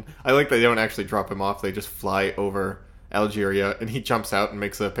off in. I like that they don't actually drop him off. They just fly over Algeria, and he jumps out and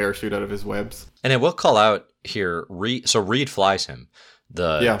makes a parachute out of his webs. And I will call out here, so Reed flies him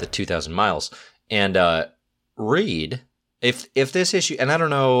the 2,000 miles. And Reed, if this issue, and I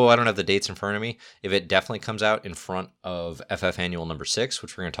don't have the dates in front of me, if it definitely comes out in front of FF Annual number 6,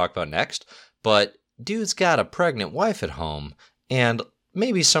 which we're going to talk about next, but dude's got a pregnant wife at home, and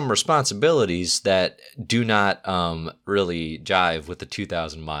maybe some responsibilities that do not really jive with the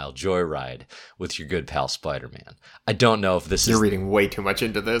 2,000-mile joyride with your good pal Spider-Man. I don't know if this You're reading way too much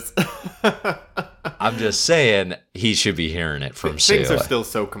into this. I'm just saying he should be hearing it from Sue. Things are still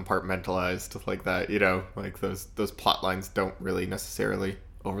so compartmentalized like that, like those plot lines don't really necessarily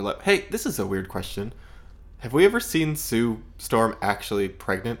overlap. Hey, this is a weird question. Have we ever seen Sue Storm actually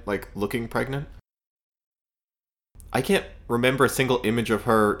pregnant, like looking pregnant? I can't remember a single image of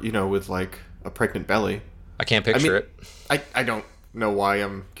her, with like a pregnant belly. I can't picture it. I don't know why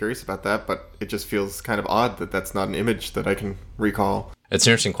I'm curious about that, but it just feels kind of odd that that's not an image that I can recall. It's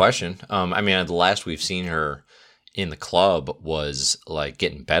an interesting question. The last we've seen her in the club was like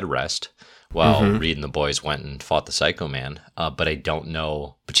getting bed rest while Reed and the boys went and fought the Psycho Man. But I don't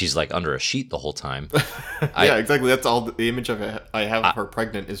know. But she's like under a sheet the whole time. Yeah, exactly. That's all the image I have of her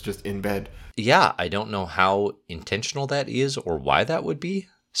pregnant is just in bed. Yeah, I don't know how intentional that is or why that would be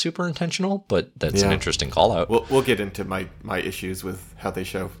super intentional, but that's an interesting call out. We'll get into my issues with how they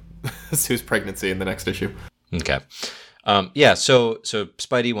show Sue's pregnancy in the next issue. Okay. Yeah, so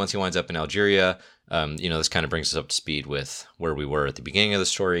Spidey, once he winds up in Algeria, this kind of brings us up to speed with where we were at the beginning of the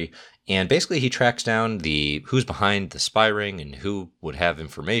story. And basically he tracks down who's behind the spy ring and who would have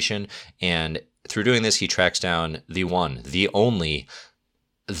information. And through doing this, he tracks down the one, the only,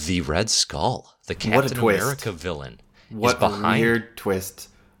 the Red Skull, the Captain America villain. What a weird twist.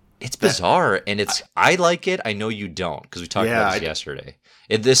 It's bizarre, and I like it. I know you don't, because we talked about this yesterday.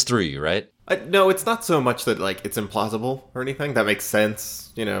 This threw you, right? No, it's not so much that like it's implausible or anything. That makes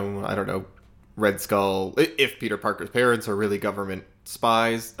sense. I don't know. Red Skull, if Peter Parker's parents are really government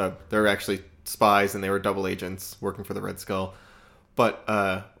spies, they're actually spies and they were double agents working for the Red Skull, but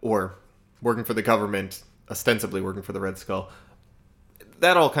or working for the government, ostensibly working for the Red Skull.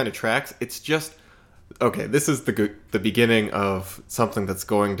 That all kind of tracks. It's just okay. This is the beginning of something I'm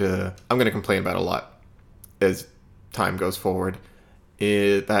going to complain about a lot as time goes forward.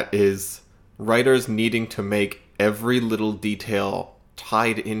 That is writers needing to make every little detail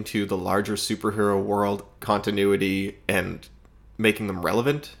tied into the larger superhero world continuity and making them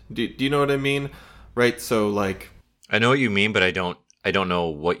relevant. Do you know what I mean? Right? So like, I know what you mean, but I don't know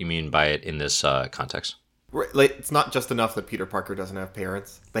what you mean by it in this context. Right, like, it's not just enough that Peter Parker doesn't have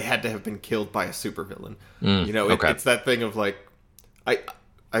parents. They had to have been killed by a supervillain. It's that thing of like,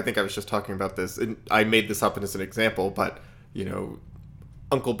 I think I was just talking about this, and I made this up as an example, but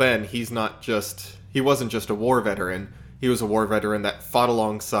Uncle Ben, he wasn't just a war veteran. He was a war veteran that fought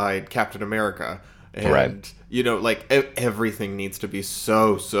alongside Captain America. And, right. Everything needs to be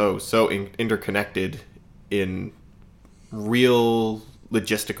so interconnected in real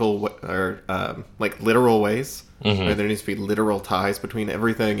logistical or literal ways. Mm-hmm. Right? There needs to be literal ties between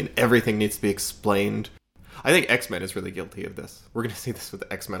everything, and everything needs to be explained. I think X-Men is really guilty of this. We're going to see this with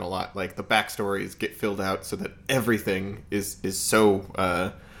X-Men a lot. Like, the backstories get filled out so that everything is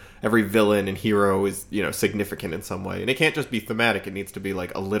so... every villain and hero is, significant in some way. And it can't just be thematic. It needs to be,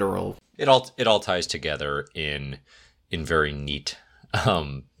 like, a literal... It all ties together in very neat,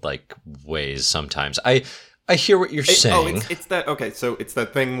 ways sometimes. I hear what you're saying. It's that... Okay, so it's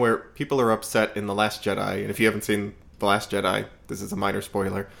that thing where people are upset in The Last Jedi. And if you haven't seen The Last Jedi, this is a minor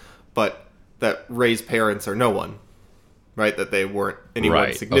spoiler. But... that Rey's parents are no one, right? That they weren't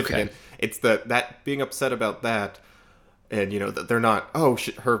anyone significant. Okay. It's that being upset about that, and that they're not. Oh,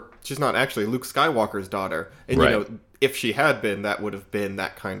 she's not actually Luke Skywalker's daughter. And right. If she had been, that would have been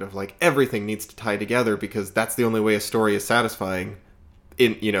that kind of like everything needs to tie together because that's the only way a story is satisfying.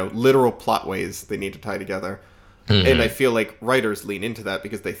 In literal plot ways, they need to tie together, and I feel like writers lean into that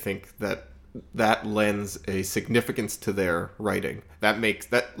because they think that lends a significance to their writing. That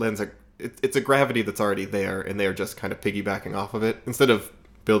lends a it's a gravity that's already there, and they're just kind of piggybacking off of it instead of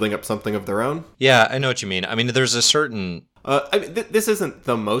building up something of their own. Yeah, I know what you mean. I mean, there's a certain... this isn't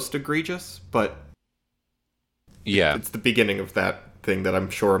the most egregious, but yeah, it's the beginning of that thing that I'm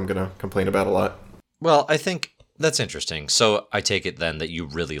sure I'm going to complain about a lot. Well, I think that's interesting. So I take it then that you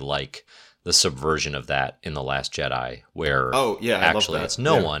really like the subversion of that in The Last Jedi, where actually it's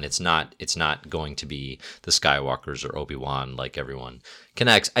no one. It's not going to be the Skywalkers or Obi-Wan like everyone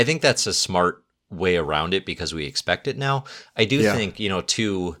connects. I think that's a smart way around it because we expect it now. I do think,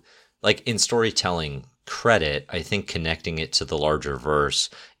 to like in storytelling credit, I think connecting it to the larger verse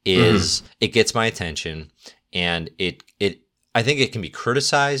is it gets my attention, and I think it can be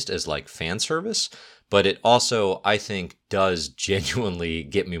criticized as like fan service. But it also, I think, does genuinely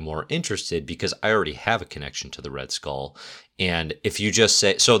get me more interested because I already have a connection to the Red Skull. And if you just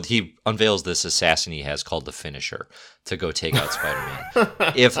say... So he unveils this assassin he has called the Finisher to go take out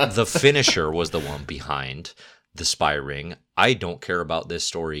Spider-Man. If the Finisher was the one behind the spy ring, I don't care about this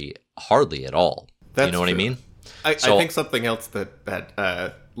story hardly at all. You know what I mean? I think something else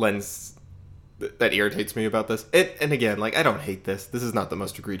that lends... that irritates me about this. And again, like, I don't hate this. This is not the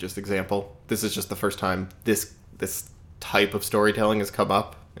most egregious example. This is just the first time this type of storytelling has come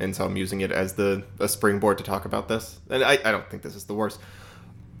up, and so I'm using it as a springboard to talk about this. And I don't think this is the worst.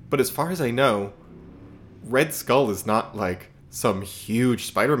 But as far as I know, Red Skull is not like some huge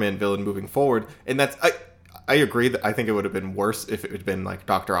Spider-Man villain moving forward. And that's I agree that I think it would have been worse if it had been like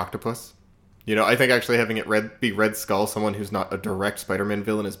Dr. Octopus. I think actually having it be Red Skull, someone who's not a direct Spider-Man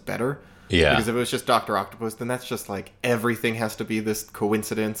villain, is better. Yeah. Because if it was just Dr. Octopus, then that's just like everything has to be this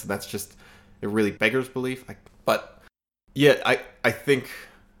coincidence, and that's just, it really beggars belief. But yeah, I think,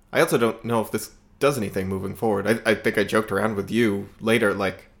 I also don't know if this does anything moving forward. I think I joked around with you later,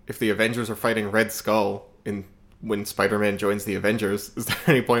 like, if the Avengers are fighting Red Skull when Spider-Man joins the Avengers, is there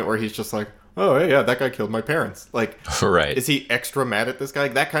any point where he's just like, oh, yeah, that guy killed my parents? Like, right. Is he extra mad at this guy?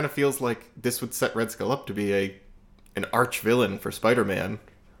 That kind of feels like this would set Red Skull up to be an arch villain for Spider-Man.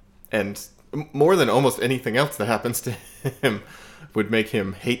 and more than almost anything else that happens to him would make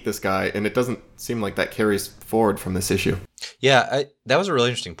him hate this guy, and it doesn't seem like that carries forward from this issue. Yeah, that was a really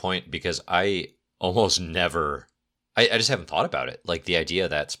interesting point because I almost never, I just haven't thought about it. Like the idea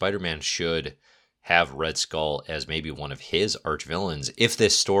that Spider-Man should have Red Skull as maybe one of his arch villains if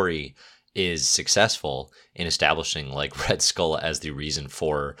this story is successful in establishing like Red Skull as the reason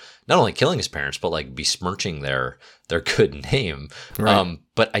for not only killing his parents but like besmirching their good name. Right.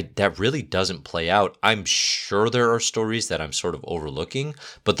 But that really doesn't play out. I'm sure there are stories that I'm sort of overlooking,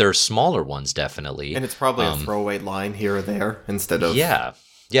 but there are smaller ones definitely. And it's probably a throwaway line here or there instead of yeah,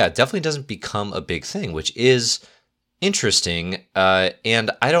 it definitely doesn't become a big thing, which is interesting.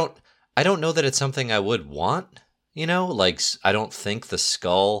 And I don't know that it's something I would want. Like I don't think the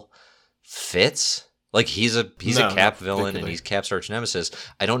Skull fits. Like he's a Cap villain and he's Cap's arch nemesis.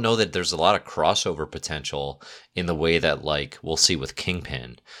 I don't know that there's a lot of crossover potential in the way that like we'll see with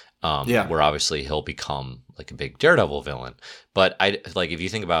Kingpin, where obviously he'll become like a big Daredevil villain. But if you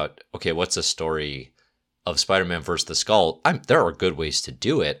think about, okay, what's the story of Spider-Man versus the Skull? There are good ways to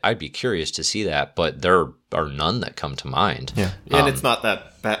do it. I'd be curious to see that, but there are none that come to mind. Yeah, and it's not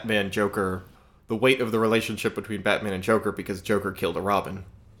that Batman Joker, the weight of the relationship between Batman and Joker because Joker killed a Robin.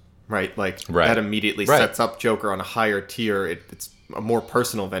 Right, that immediately sets up Joker on a higher tier. It's a more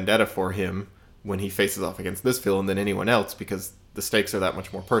personal vendetta for him when he faces off against this villain than anyone else because the stakes are that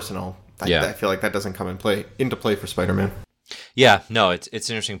much more personal. I feel like that doesn't come into play for Spider-Man. Yeah, no, it's an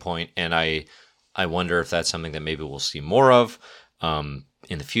interesting point, and I wonder if that's something that maybe we'll see more of in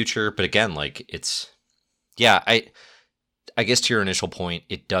the future. But again, like I guess to your initial point,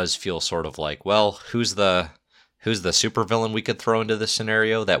 it does feel sort of like, well, who's the supervillain we could throw into this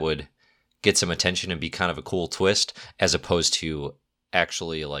scenario that would get some attention and be kind of a cool twist, as opposed to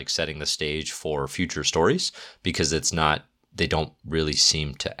actually like setting the stage for future stories, because they don't really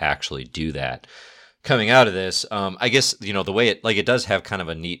seem to actually do that. Coming out of this, I guess, the way it does have kind of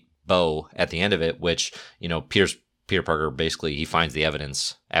a neat bow at the end of it, which, Peter Parker basically, he finds the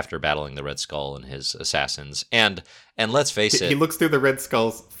evidence after battling the Red Skull and his assassins. And let's face it. He looks through the Red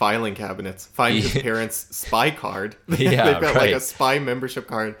Skull's filing cabinets, finds his parents' spy card. Yeah, They've got like a spy membership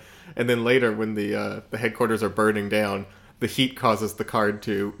card. And then later when the headquarters are burning down, the heat causes the card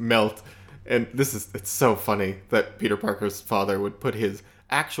to melt. And it's so funny that Peter Parker's father would put his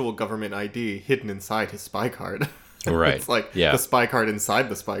actual government ID hidden inside his spy card. Right. It's like the spy card inside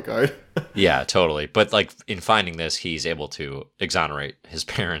the spy card. Yeah, totally. But like in finding this, he's able to exonerate his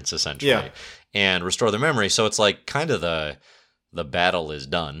parents essentially and restore their memory. So it's like kind of the battle is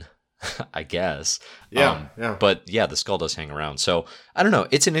done, I guess. Yeah. But yeah, the Skull does hang around. So I don't know.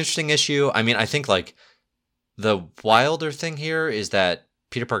 It's an interesting issue. I mean, I think like the wilder thing here is that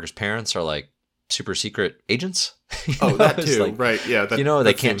Peter Parker's parents are like super secret agents. That too. Like, right. Yeah.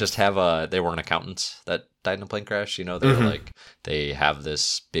 They can't just have they weren't accountants that died in a plane crash. They're like, they have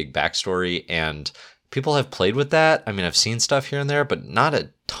this big backstory, and people have played with that. I mean, I've seen stuff here and there, but not a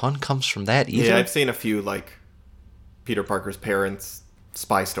ton comes from that either. Yeah, I've seen a few like Peter Parker's parents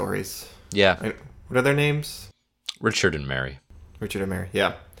spy stories. Yeah. What are their names? Richard and Mary.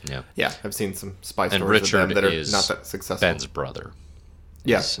 Yeah. Yeah, I've seen some spy stories of them that are not that successful. Ben's brother.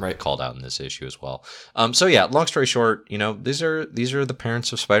 Yeah, right. Called out in this issue as well. So yeah, long story short, these are the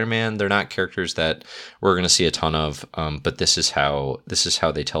parents of Spider-Man. They're not characters that we're going to see a ton of, but this is how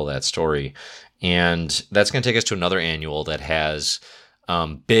they tell that story, and that's going to take us to another annual that has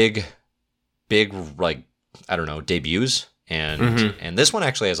big like I don't know debuts, and this one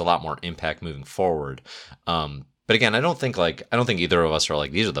actually has a lot more impact moving forward. But again, I don't think either of us are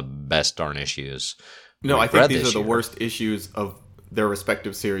like these are the best darn issues. No, I think these are the worst issues of their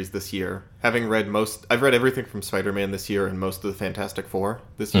respective series this year. Having read I've read everything from Spider-Man this year and most of the Fantastic Four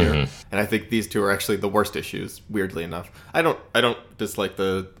this year, and I think these two are actually the worst issues, weirdly enough. I don't dislike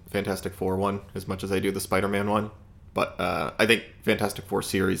the Fantastic Four one as much as I do the Spider-Man one, but I think Fantastic Four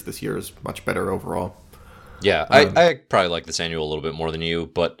series this year is much better overall. Yeah, I probably like this annual a little bit more than you,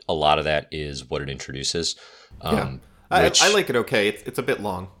 but a lot of that is what it introduces. I like it okay. It's a bit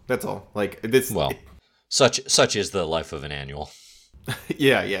long, that's all. Like this. Well, such is the life of an annual.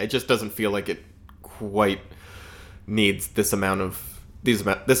 Yeah, it just doesn't feel like it quite needs this amount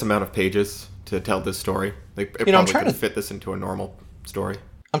of pages to tell this story. Like, it probably couldn't fit this into a normal story.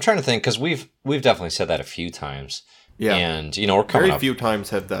 I'm trying to think because we've definitely said that a few times. Yeah, and we're coming very few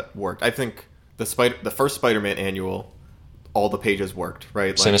times have that worked. I think the first Spider-Man annual, all the pages worked,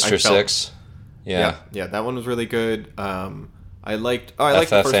 right? Sinister Six. Yeah, that one was really good. I liked the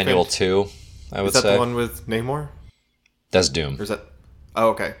first Annual 2. I would say. Is that the one with Namor? That's Doom. Or is that?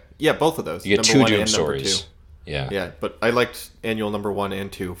 Oh, okay. Yeah, both of those. You get two Doom stories. Yeah. Yeah, but I liked annual number 1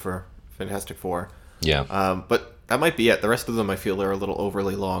 and 2 for Fantastic Four. Yeah. But that might be it. The rest of them I feel are a little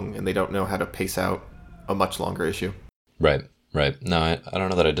overly long, and they don't know how to pace out a much longer issue. Right. Right. No, I don't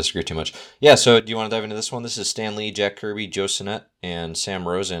know that I disagree too much. Yeah, so do you want to dive into this one? This is Stan Lee, Jack Kirby, Joe Sinnott, and Sam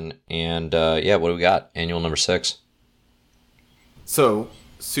Rosen. And yeah, what do we got? Annual number 6. So,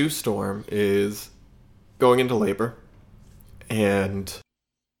 Sue Storm is going into labor, and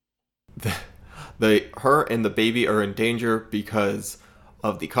her and the baby are in danger because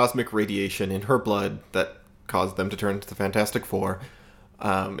of the cosmic radiation in her blood that caused them to turn into the Fantastic Four.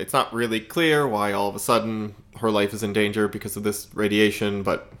 It's not really clear why all of a sudden her life is in danger because of this radiation,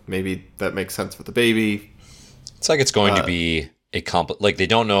 but maybe that makes sense for the baby. It's like it's going to be like they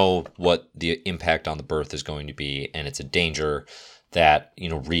don't know what the impact on the birth is going to be, and it's a danger that, you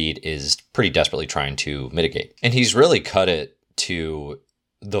know, Reed is pretty desperately trying to mitigate. And he's really cut it to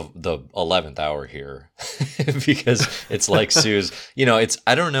the 11th hour here because it's like Sue's, you know,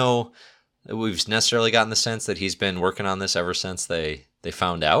 I don't know that we've necessarily gotten the sense that he's been working on this ever since they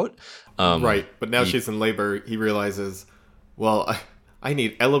found out. Right, but now she's in labor. He realizes, well, I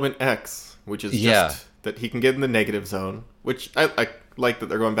need element X, which is just that he can get in the negative zone, which I like that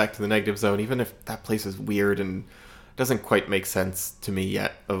they're going back to the negative zone, even if that place is weird and doesn't quite make sense to me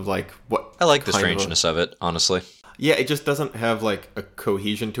yet of like what I like the strangeness of it, honestly. Yeah, it just doesn't have like a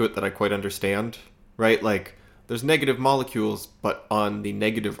cohesion to it that I quite understand, right? Like there's negative molecules but on the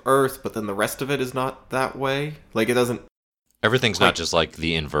negative Earth, but then the rest of it is not that way. Like it doesn't Everything's not just like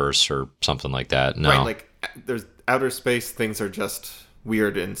the inverse or something like that. No. Right, like there's outer space, things are just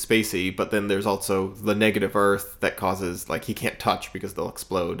weird and spacey, but then there's also the negative Earth that causes, like, he can't touch because they'll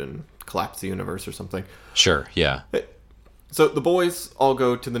explode and collapse the universe or something. Sure, yeah. So the boys all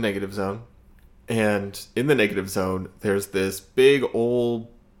go to the negative zone, and in the negative zone, there's this big old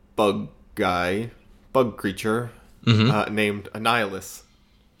bug creature, named Annihilus.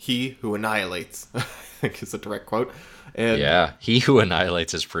 He who annihilates, I think is a direct quote. And yeah, he who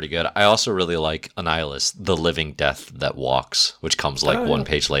annihilates is pretty good. I also really like Annihilus, the living death that walks, which comes like one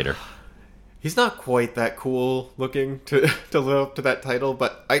page later. He's not quite that cool looking to live up to that title,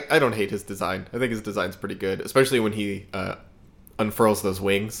 but I don't hate his design. I think his design's pretty good, especially when he unfurls those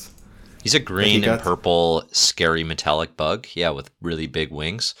wings. He's a green and purple, scary metallic bug, yeah, with really big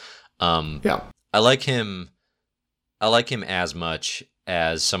wings. Yeah, I like him as much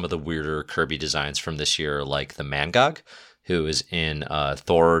as some of the weirder Kirby designs from this year, like the Mangog, who is in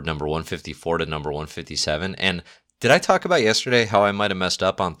Thor number 154 to number 157. And did I talk about yesterday how I might have messed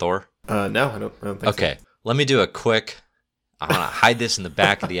up on Thor? No, I don't think so. Okay, let me do a quick... I want to hide this in the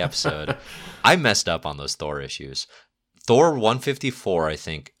back of the episode. I messed up on those Thor issues. Thor 154, I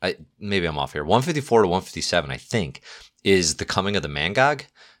think... maybe I'm off here. 154 to 157, I think, is the coming of the Mangog,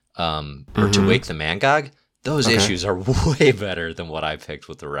 or to wake the Mangog. Those issues are way better than what I picked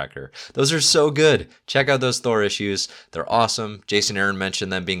with the Wrecker. Those are so good. Check out those Thor issues. They're awesome. Jason Aaron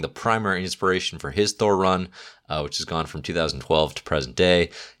mentioned them being the primary inspiration for his Thor run, which has gone from 2012 to present day.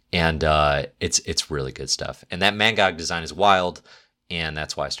 And it's really good stuff. And that Mangog design is wild, and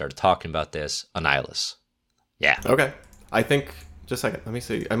that's why I started talking about this. Annihilus. Yeah. Okay. I think... Just a second. Let me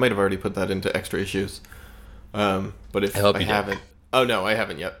see. I might have already put that into extra issues. But if I haven't... Oh, no, I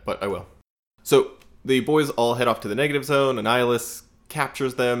haven't yet, but I will. So... the boys all head off to the negative zone. Annihilus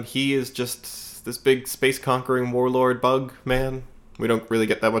captures them. He is just this big space-conquering warlord bug man. We don't really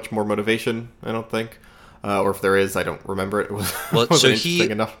get that much more motivation, I don't think. Or if there is, I don't remember it. It wasn't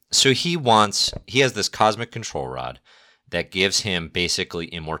interesting enough. So he has this cosmic control rod that gives him basically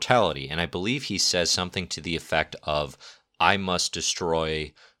immortality. And I believe he says something to the effect of, I must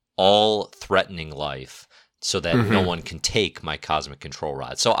destroy all threatening life so that no one can take my cosmic control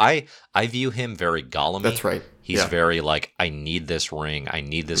rod. So I view him very Gollum-y. That's right. He's very like, I need this ring. I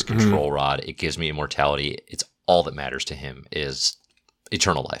need this control rod. It gives me immortality. It's all that matters to him is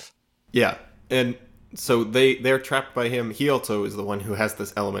eternal life. Yeah. And so they're trapped by him. He also is the one who has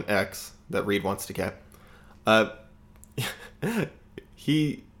this element X that Reed wants to get.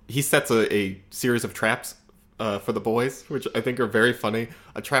 He sets a series of traps for the boys, which I think are very funny.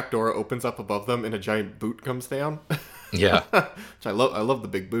 A trapdoor opens up above them and a giant boot comes down. Yeah. Which I love the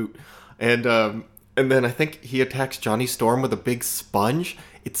big boot. And then I think he attacks Johnny Storm with a big sponge.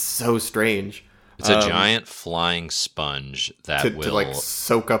 It's so strange. It's a giant flying sponge that will to like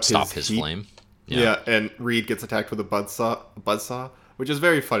soak up his flame. Yeah, and Reed gets attacked with a buzzsaw, which is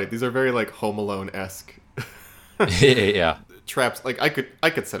very funny. These are very like Home Alone-esque. Yeah. Traps. Like I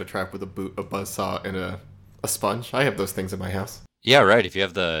could set a trap with a boot, a buzzsaw, and a sponge. I have those things in my house. Yeah, right. If you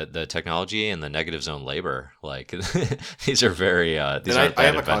have the technology and the negative zone labor, like these are very these And aren't I that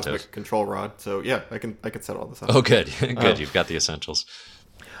have a inventive. cosmic control rod, so yeah, I can set all this up. Oh, good, good. Um, You've got the essentials.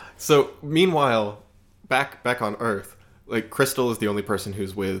 So meanwhile, back on Earth, like Crystal is the only person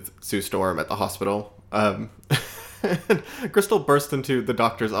who's with Sue Storm at the hospital. And Crystal bursts into the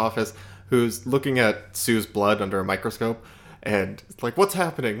doctor's office, who's looking at Sue's blood under a microscope, and it's like, "What's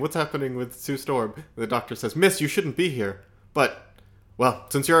happening? What's happening with Sue Storm?" And the doctor says, "Miss, you shouldn't be here." But well,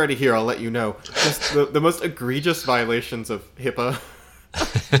 since you're already here, I'll let you know. Just the most egregious violations of HIPAA,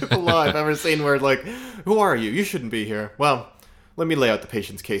 HIPAA law I've ever seen. Where like, "Who are you? You shouldn't be here." Well, let me lay out the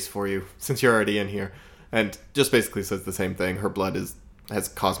patient's case for you, since you're already in here. And just basically says the same thing. Her blood has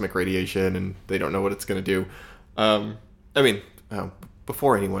cosmic radiation, and they don't know what it's going to do. I mean,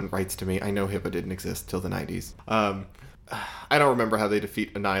 before anyone writes to me, I know HIPAA didn't exist till the 90s. I don't remember how they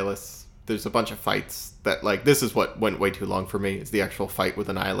defeat Annihilus. There's a bunch of fights that, like, this is what went way too long for me. It's the actual fight with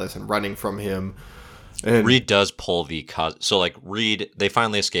Annihilus and running from him. And Reed does pull so like Reed, they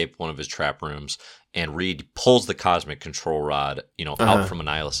finally escape one of his trap rooms, and Reed pulls the cosmic control rod, out from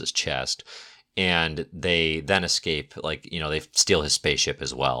Annihilus's chest, and they then escape. Like, they steal his spaceship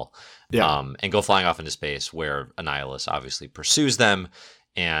as well, and go flying off into space, where Annihilus obviously pursues them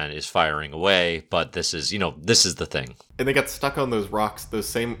and is firing away. But this is the thing. And they get stuck on those rocks, those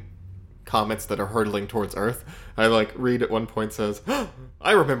same comets that are hurtling towards Earth. I like Reed at one point says, "Oh,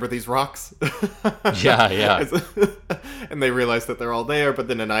 I remember these rocks." Yeah. And they realize that they're all there, but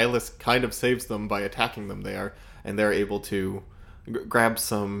then Annihilus kind of saves them by attacking them there, and they're able to grab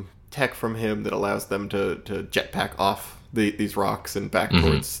some tech from him that allows them to jetpack off these rocks and back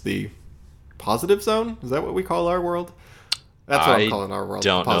towards the positive zone. Is that what we call our world? That's what I'm calling our world.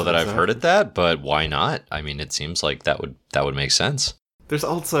 Don't know that I've zone. heard it that, but why not? I mean, it seems like that would make sense. There's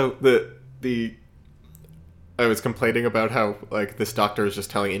also the I was complaining about how, like, this doctor is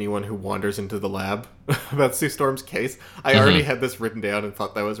just telling anyone who wanders into the lab about Sue Storm's case. I already had this written down and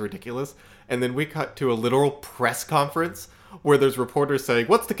thought that was ridiculous. And then we cut to a literal press conference where there's reporters saying,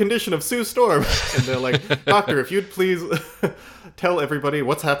 "What's the condition of Sue Storm?" And they're like, "Doctor, if you'd please tell everybody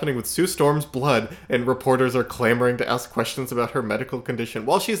what's happening with Sue Storm's blood." And reporters are clamoring to ask questions about her medical condition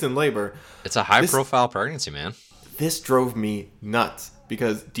while she's in labor. It's a high-profile pregnancy, man. This drove me nuts,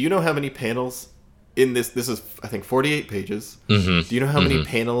 because do you know how many panels in this is, I think, 48 pages. Do you know how many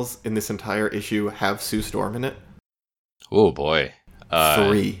panels in this entire issue have Sue Storm in it? Oh boy.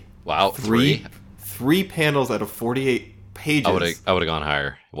 3. Wow, 3? 3 panels out of 48 pages. I would have gone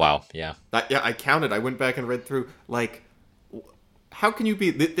higher. Wow, yeah. I counted. I went back and read through, like, how can you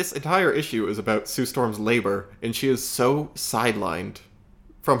be... This entire issue is about Sue Storm's labor, and she is so sidelined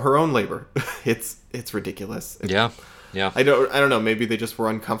from her own labor. It's ridiculous. Yeah. I don't know, maybe they just were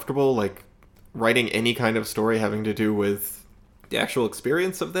uncomfortable, like, writing any kind of story having to do with the actual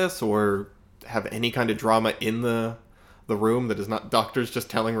experience of this, or have any kind of drama in the room that is not doctors just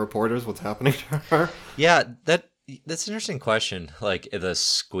telling reporters what's happening to her. Yeah, that's an interesting question. Like, the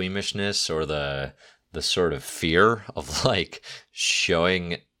squeamishness or the sort of fear of, like,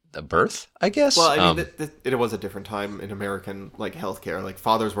 showing the birth, I guess. Well, I mean, it was a different time in American, like, healthcare. Like,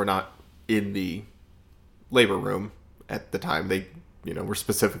 fathers were not in the labor room at the time. They, were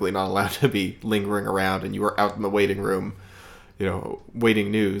specifically not allowed to be lingering around, and you were out in the waiting room,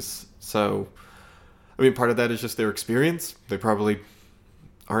 waiting news. So, I mean, part of that is just their experience. They probably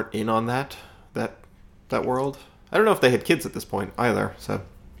aren't in on that world. I don't know if they had kids at this point either. So,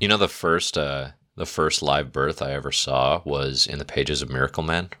 the first live birth I ever saw was in the pages of Miracle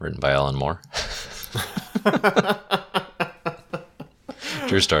Man, written by Alan Moore.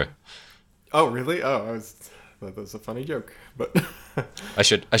 True story. Oh, really? Oh, that was a funny joke, but I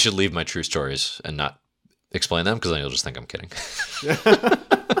should leave my true stories and not explain them, because then you'll just think I'm kidding.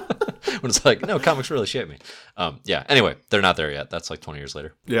 When it's like, no, comics really shape me. Yeah. Anyway, they're not there yet. That's like 20 years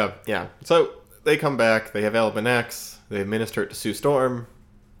later. Yeah. So they come back. They have Element X. They administer it to Sue Storm.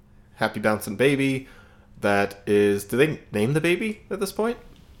 Happy bouncing baby. That is. Do they name the baby at this point?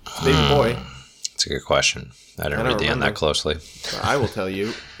 Baby boy. That's a good question. I didn't read the end that closely. I will tell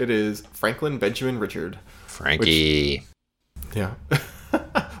you. It is Franklin Benjamin Richard. Frankie. Yeah.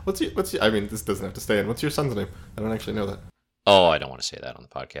 What's your? I mean, this doesn't have to stay in. What's your son's name? I don't actually know that. Oh, I don't want to say that on the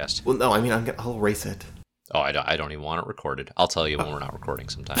podcast. Well, no. I mean, I'll erase it. Oh, I don't even want it recorded. I'll tell you when we're not recording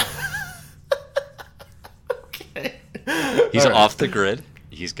sometime. Okay. He's off the grid.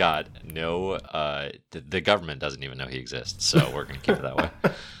 He's got no... the government doesn't even know he exists, so we're going to keep it that way.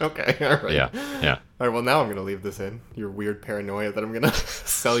 Okay, all right. Yeah. All right, well, now I'm going to leave this in. Your weird paranoia that I'm going to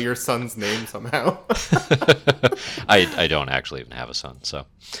sell your son's name somehow. I don't actually even have a son, so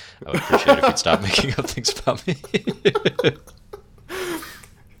I would appreciate it if you'd stop making up things about me.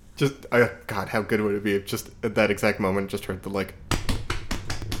 God, how good would it be if just at that exact moment just heard the like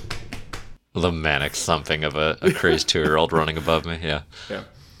the manic thumping of a crazed 2-year-old running above me. Yeah.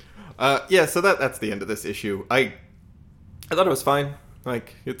 Yeah. So that's the end of this issue. I thought it was fine.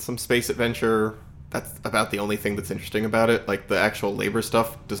 Like, it's some space adventure. That's about the only thing that's interesting about it. Like, the actual labor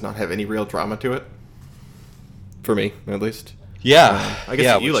stuff does not have any real drama to it. For me, at least. Yeah. I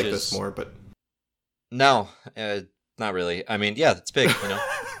guess you like this more, but... No, not really. I mean, yeah, it's big, you know.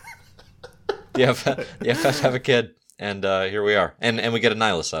 You have a kid, and here we are. And we get a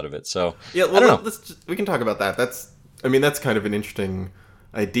nihilist out of it, so... Yeah, well, I don't know. We can talk about that. That's kind of an interesting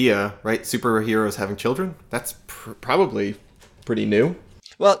idea, right? Superheroes having children? That's probably pretty new.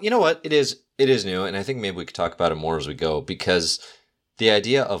 Well, you know what? It is new, and I think maybe we could talk about it more as we go, because the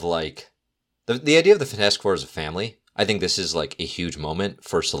idea of, like... The idea of the Fantastic Four as a family, I think this is, like, a huge moment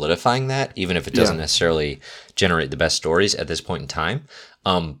for solidifying that, even if it doesn't necessarily generate the best stories at this point in time.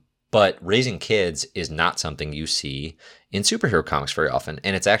 But raising kids is not something you see in superhero comics very often,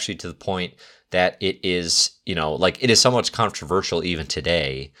 and it's actually to the point that it is, you know, like, it is somewhat controversial even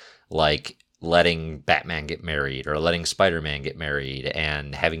today, like letting Batman get married or letting Spider-Man get married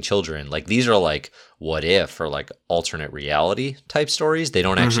and having children. Like, these are like what if or like alternate reality type stories. They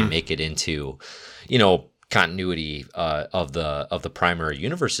don't actually make it into, you know, continuity of the primary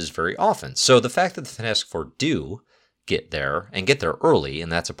universes very often. So the fact that the Fantastic Four do get there and get there early,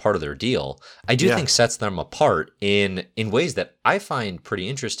 and that's a part of their deal, I do think sets them apart in ways that I find pretty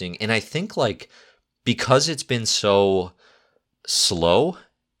interesting. And I think, like, because it's been so slow,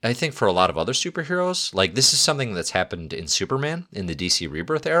 I think for a lot of other superheroes, like, this is something that's happened in Superman in the DC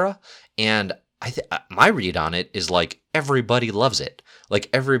Rebirth era, and my read on it is, like, everybody loves it. Like,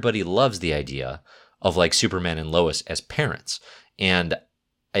 everybody loves the idea of, like, Superman and Lois as parents. And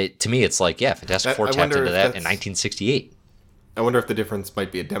to me, it's like, yeah, Fantastic Four tapped into that in 1968. I wonder if the difference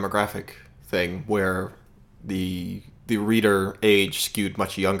might be a demographic thing, where the reader age skewed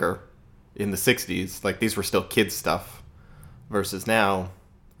much younger in the 60s. Like, these were still kids stuff, versus now,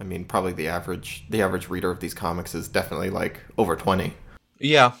 I mean, probably the average reader of these comics is definitely, like, over 20.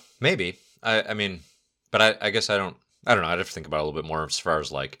 Yeah, maybe. I mean, but I guess I don't know. I'd have to think about it a little bit more as far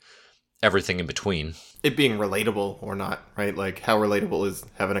as, like, everything in between. It being relatable or not, right? Like, how relatable is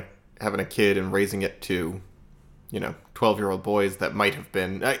having a kid and raising it to, you know, 12-year-old boys that might have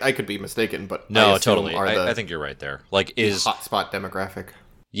been... I could be mistaken, but... No, totally. I think you're right there. Like, is... hotspot demographic.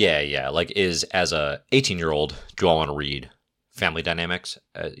 Yeah. Like, is, as a 18-year-old, do I want to read family dynamics,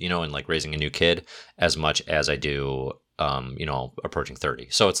 you know, and, like, raising a new kid as much as I do, you know, approaching 30.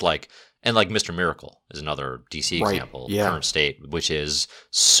 So it's like... And, like, Mr. Miracle is another DC example, current state, which is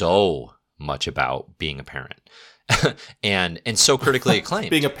so much about being a parent. and so critically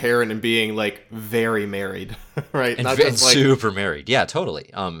acclaimed. Being a parent and being, like, very married, right? And, and super married. Yeah, totally.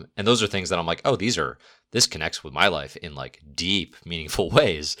 And those are things that I'm like, oh, this connects with my life in, like, deep, meaningful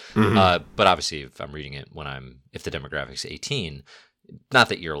ways. But obviously, if I'm reading it if the demographic's 18, not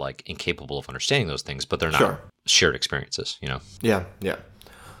that you're, like, incapable of understanding those things, but they're not shared experiences, you know? Yeah.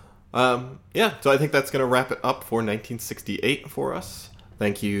 So I think that's going to wrap it up for 1968 for us.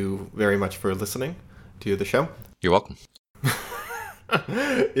 Thank you very much for listening to the show. You're welcome.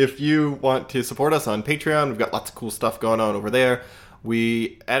 If you want to support us on Patreon, we've got lots of cool stuff going on over there.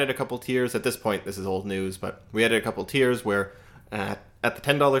 We added a couple tiers. At this point, this is old news, but we added a couple tiers where at the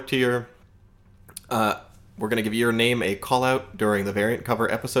 $10 tier, we're going to give your name a call-out during the variant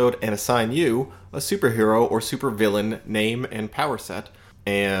cover episode and assign you a superhero or supervillain name and power set.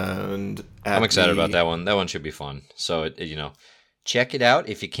 And I'm excited about that one. That one should be fun. So, you know, check it out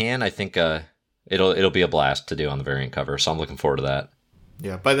if you can. I think it'll be a blast to do on the variant cover. So I'm looking forward to that.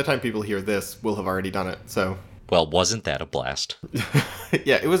 Yeah, by the time people hear this, we'll have already done it. So, well, wasn't that a blast?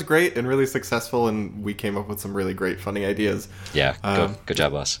 Yeah, it was great and really successful, and we came up with some really great, funny ideas. Yeah, good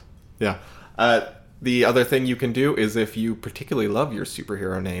job, us. Yeah. The other thing you can do is, if you particularly love your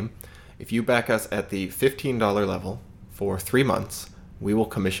superhero name, if you back us at the $15 level for 3 months, we will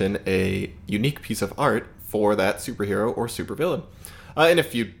commission a unique piece of art for that superhero or supervillain. And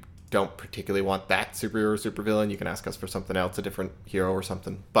if you don't particularly want that superhero or supervillain, you can ask us for something else, a different hero or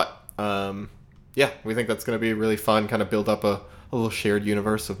something. But, yeah, we think that's going to be really fun, kind of build up a little shared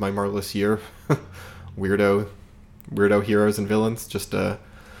universe of My Marvelous Year. Weirdo heroes and villains. Just, you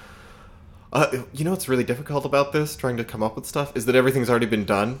know what's really difficult about this, trying to come up with stuff, is that everything's already been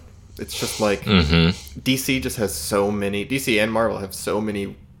done. It's just like DC just has so many... DC and Marvel have so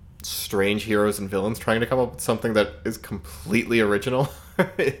many strange heroes and villains. Trying to come up with something that is completely original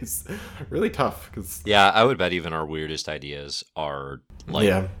is really tough. Yeah, I would bet even our weirdest ideas are,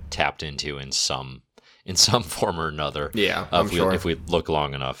 like, tapped into in some in some form or another. Yeah, I'm sure. If we look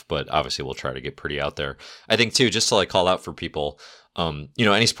long enough, but obviously we'll try to get pretty out there. I think too, just to like call out for people,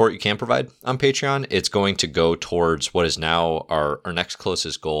 any support you can provide on Patreon, it's going to go towards what is now our next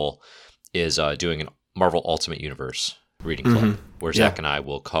closest goal is doing an Marvel Ultimate Universe reading club, where Zach and I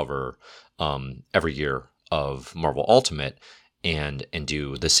will cover every year of Marvel Ultimate and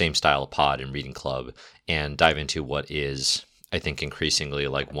do the same style of pod and reading club and dive into what is, I think, increasingly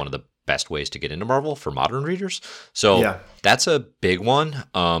like one of the best ways to get into Marvel for modern readers. So that's a big one.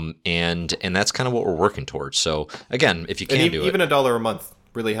 And that's kind of what we're working towards. So again, if you can do it. Even $1 a month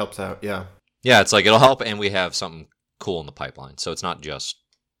really helps out. Yeah. Yeah. It's like, it'll help. And we have something cool in the pipeline. So it's not just,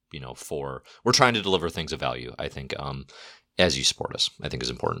 we're trying to deliver things of value. I think, as you support us, I think is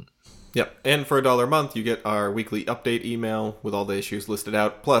important. Yep. And for $1 a month, you get our weekly update email with all the issues listed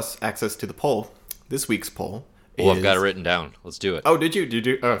out, plus access to the poll. This week's poll. I've got it written down. Let's do it. Oh, did you? Did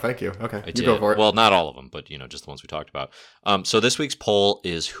you? Oh, thank you. Okay. You go for it. Well, not all of them, but, just the ones we talked about. So this week's poll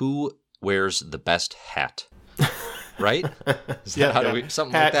is who wears the best hat? Right? Is that how do we,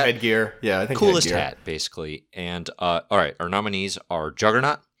 something hat, like that? Headgear. Yeah, I think coolest headgear. Hat, basically. And, all right, our nominees are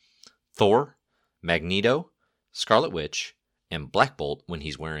Juggernaut, Thor, Magneto, Scarlet Witch, and Black Bolt when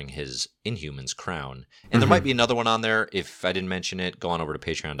he's wearing his Inhumans crown. And there might be another one on there. If I didn't mention it, go on over to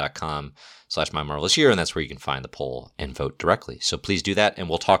patreon.com/MyMarvelous Year, and that's where you can find the poll and vote directly. So please do that, and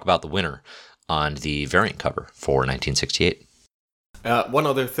we'll talk about the winner on the variant cover for 1968. One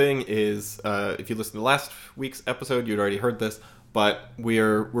other thing is, if you listen to last week's episode, you'd already heard this, but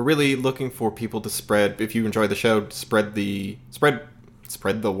we're really looking for people to spread. If you enjoy the show, spread the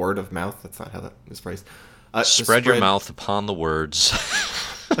word of mouth. That's not how that is phrased. Spread your mouth upon the words.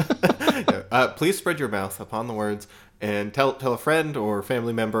 Please spread your mouth upon the words and tell a friend or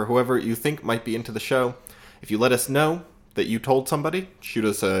family member, whoever you think might be into the show. If you let us know that you told somebody, shoot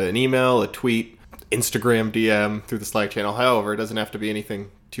us an email, a tweet, Instagram DM, through the Slack channel. However, it doesn't have to be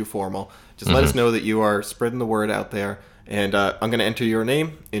anything too formal. Just let us know that you are spreading the word out there, and I'm going to enter your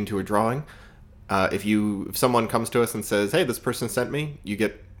name into a drawing. If someone comes to us and says, "Hey, this person sent me," you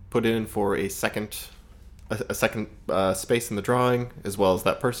get put in for a second space in the drawing, as well as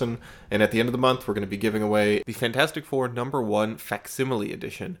that person. And at the end of the month, we're going to be giving away the Fantastic Four #1 Facsimile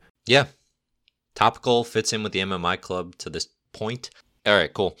Edition. Yeah. Topical, fits in with the MMI Club to this point. All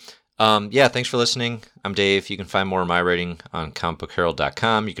right, cool. Thanks for listening. I'm Dave. You can find more of my rating on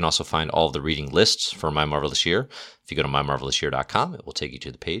comicbookherald.com. You can also find all of the reading lists for My Marvelous Year. If you go to mymarvelousyear.com, it will take you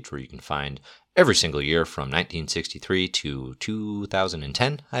to the page where you can find every single year from 1963 to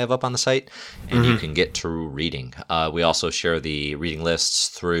 2010 I have up on the site, and you can get to reading. We also share the reading lists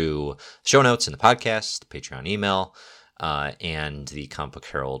through show notes in the podcast, the Patreon email, and the Comic Book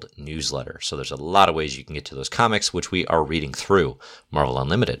Herald newsletter. So there's a lot of ways you can get to those comics, which we are reading through Marvel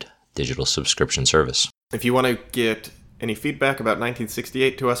Unlimited, digital subscription service. If you want to get any feedback about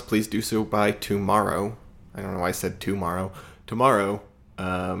 1968 to us, please do so by tomorrow. I don't know why I said tomorrow. Tomorrow,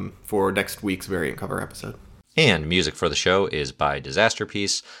 for next week's variant cover episode. And music for the show is by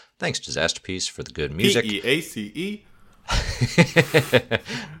Disasterpiece. Thanks, Disasterpiece, for the good music. P-E-A-C-E.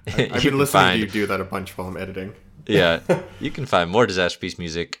 I've been listening to you do that a bunch while I'm editing. Yeah, you can find more Disasterpiece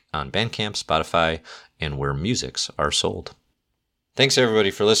music on Bandcamp, Spotify, and where musics are sold. Thanks, everybody,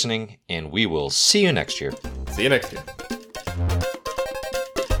 for listening, and we will see you next year. See you next year.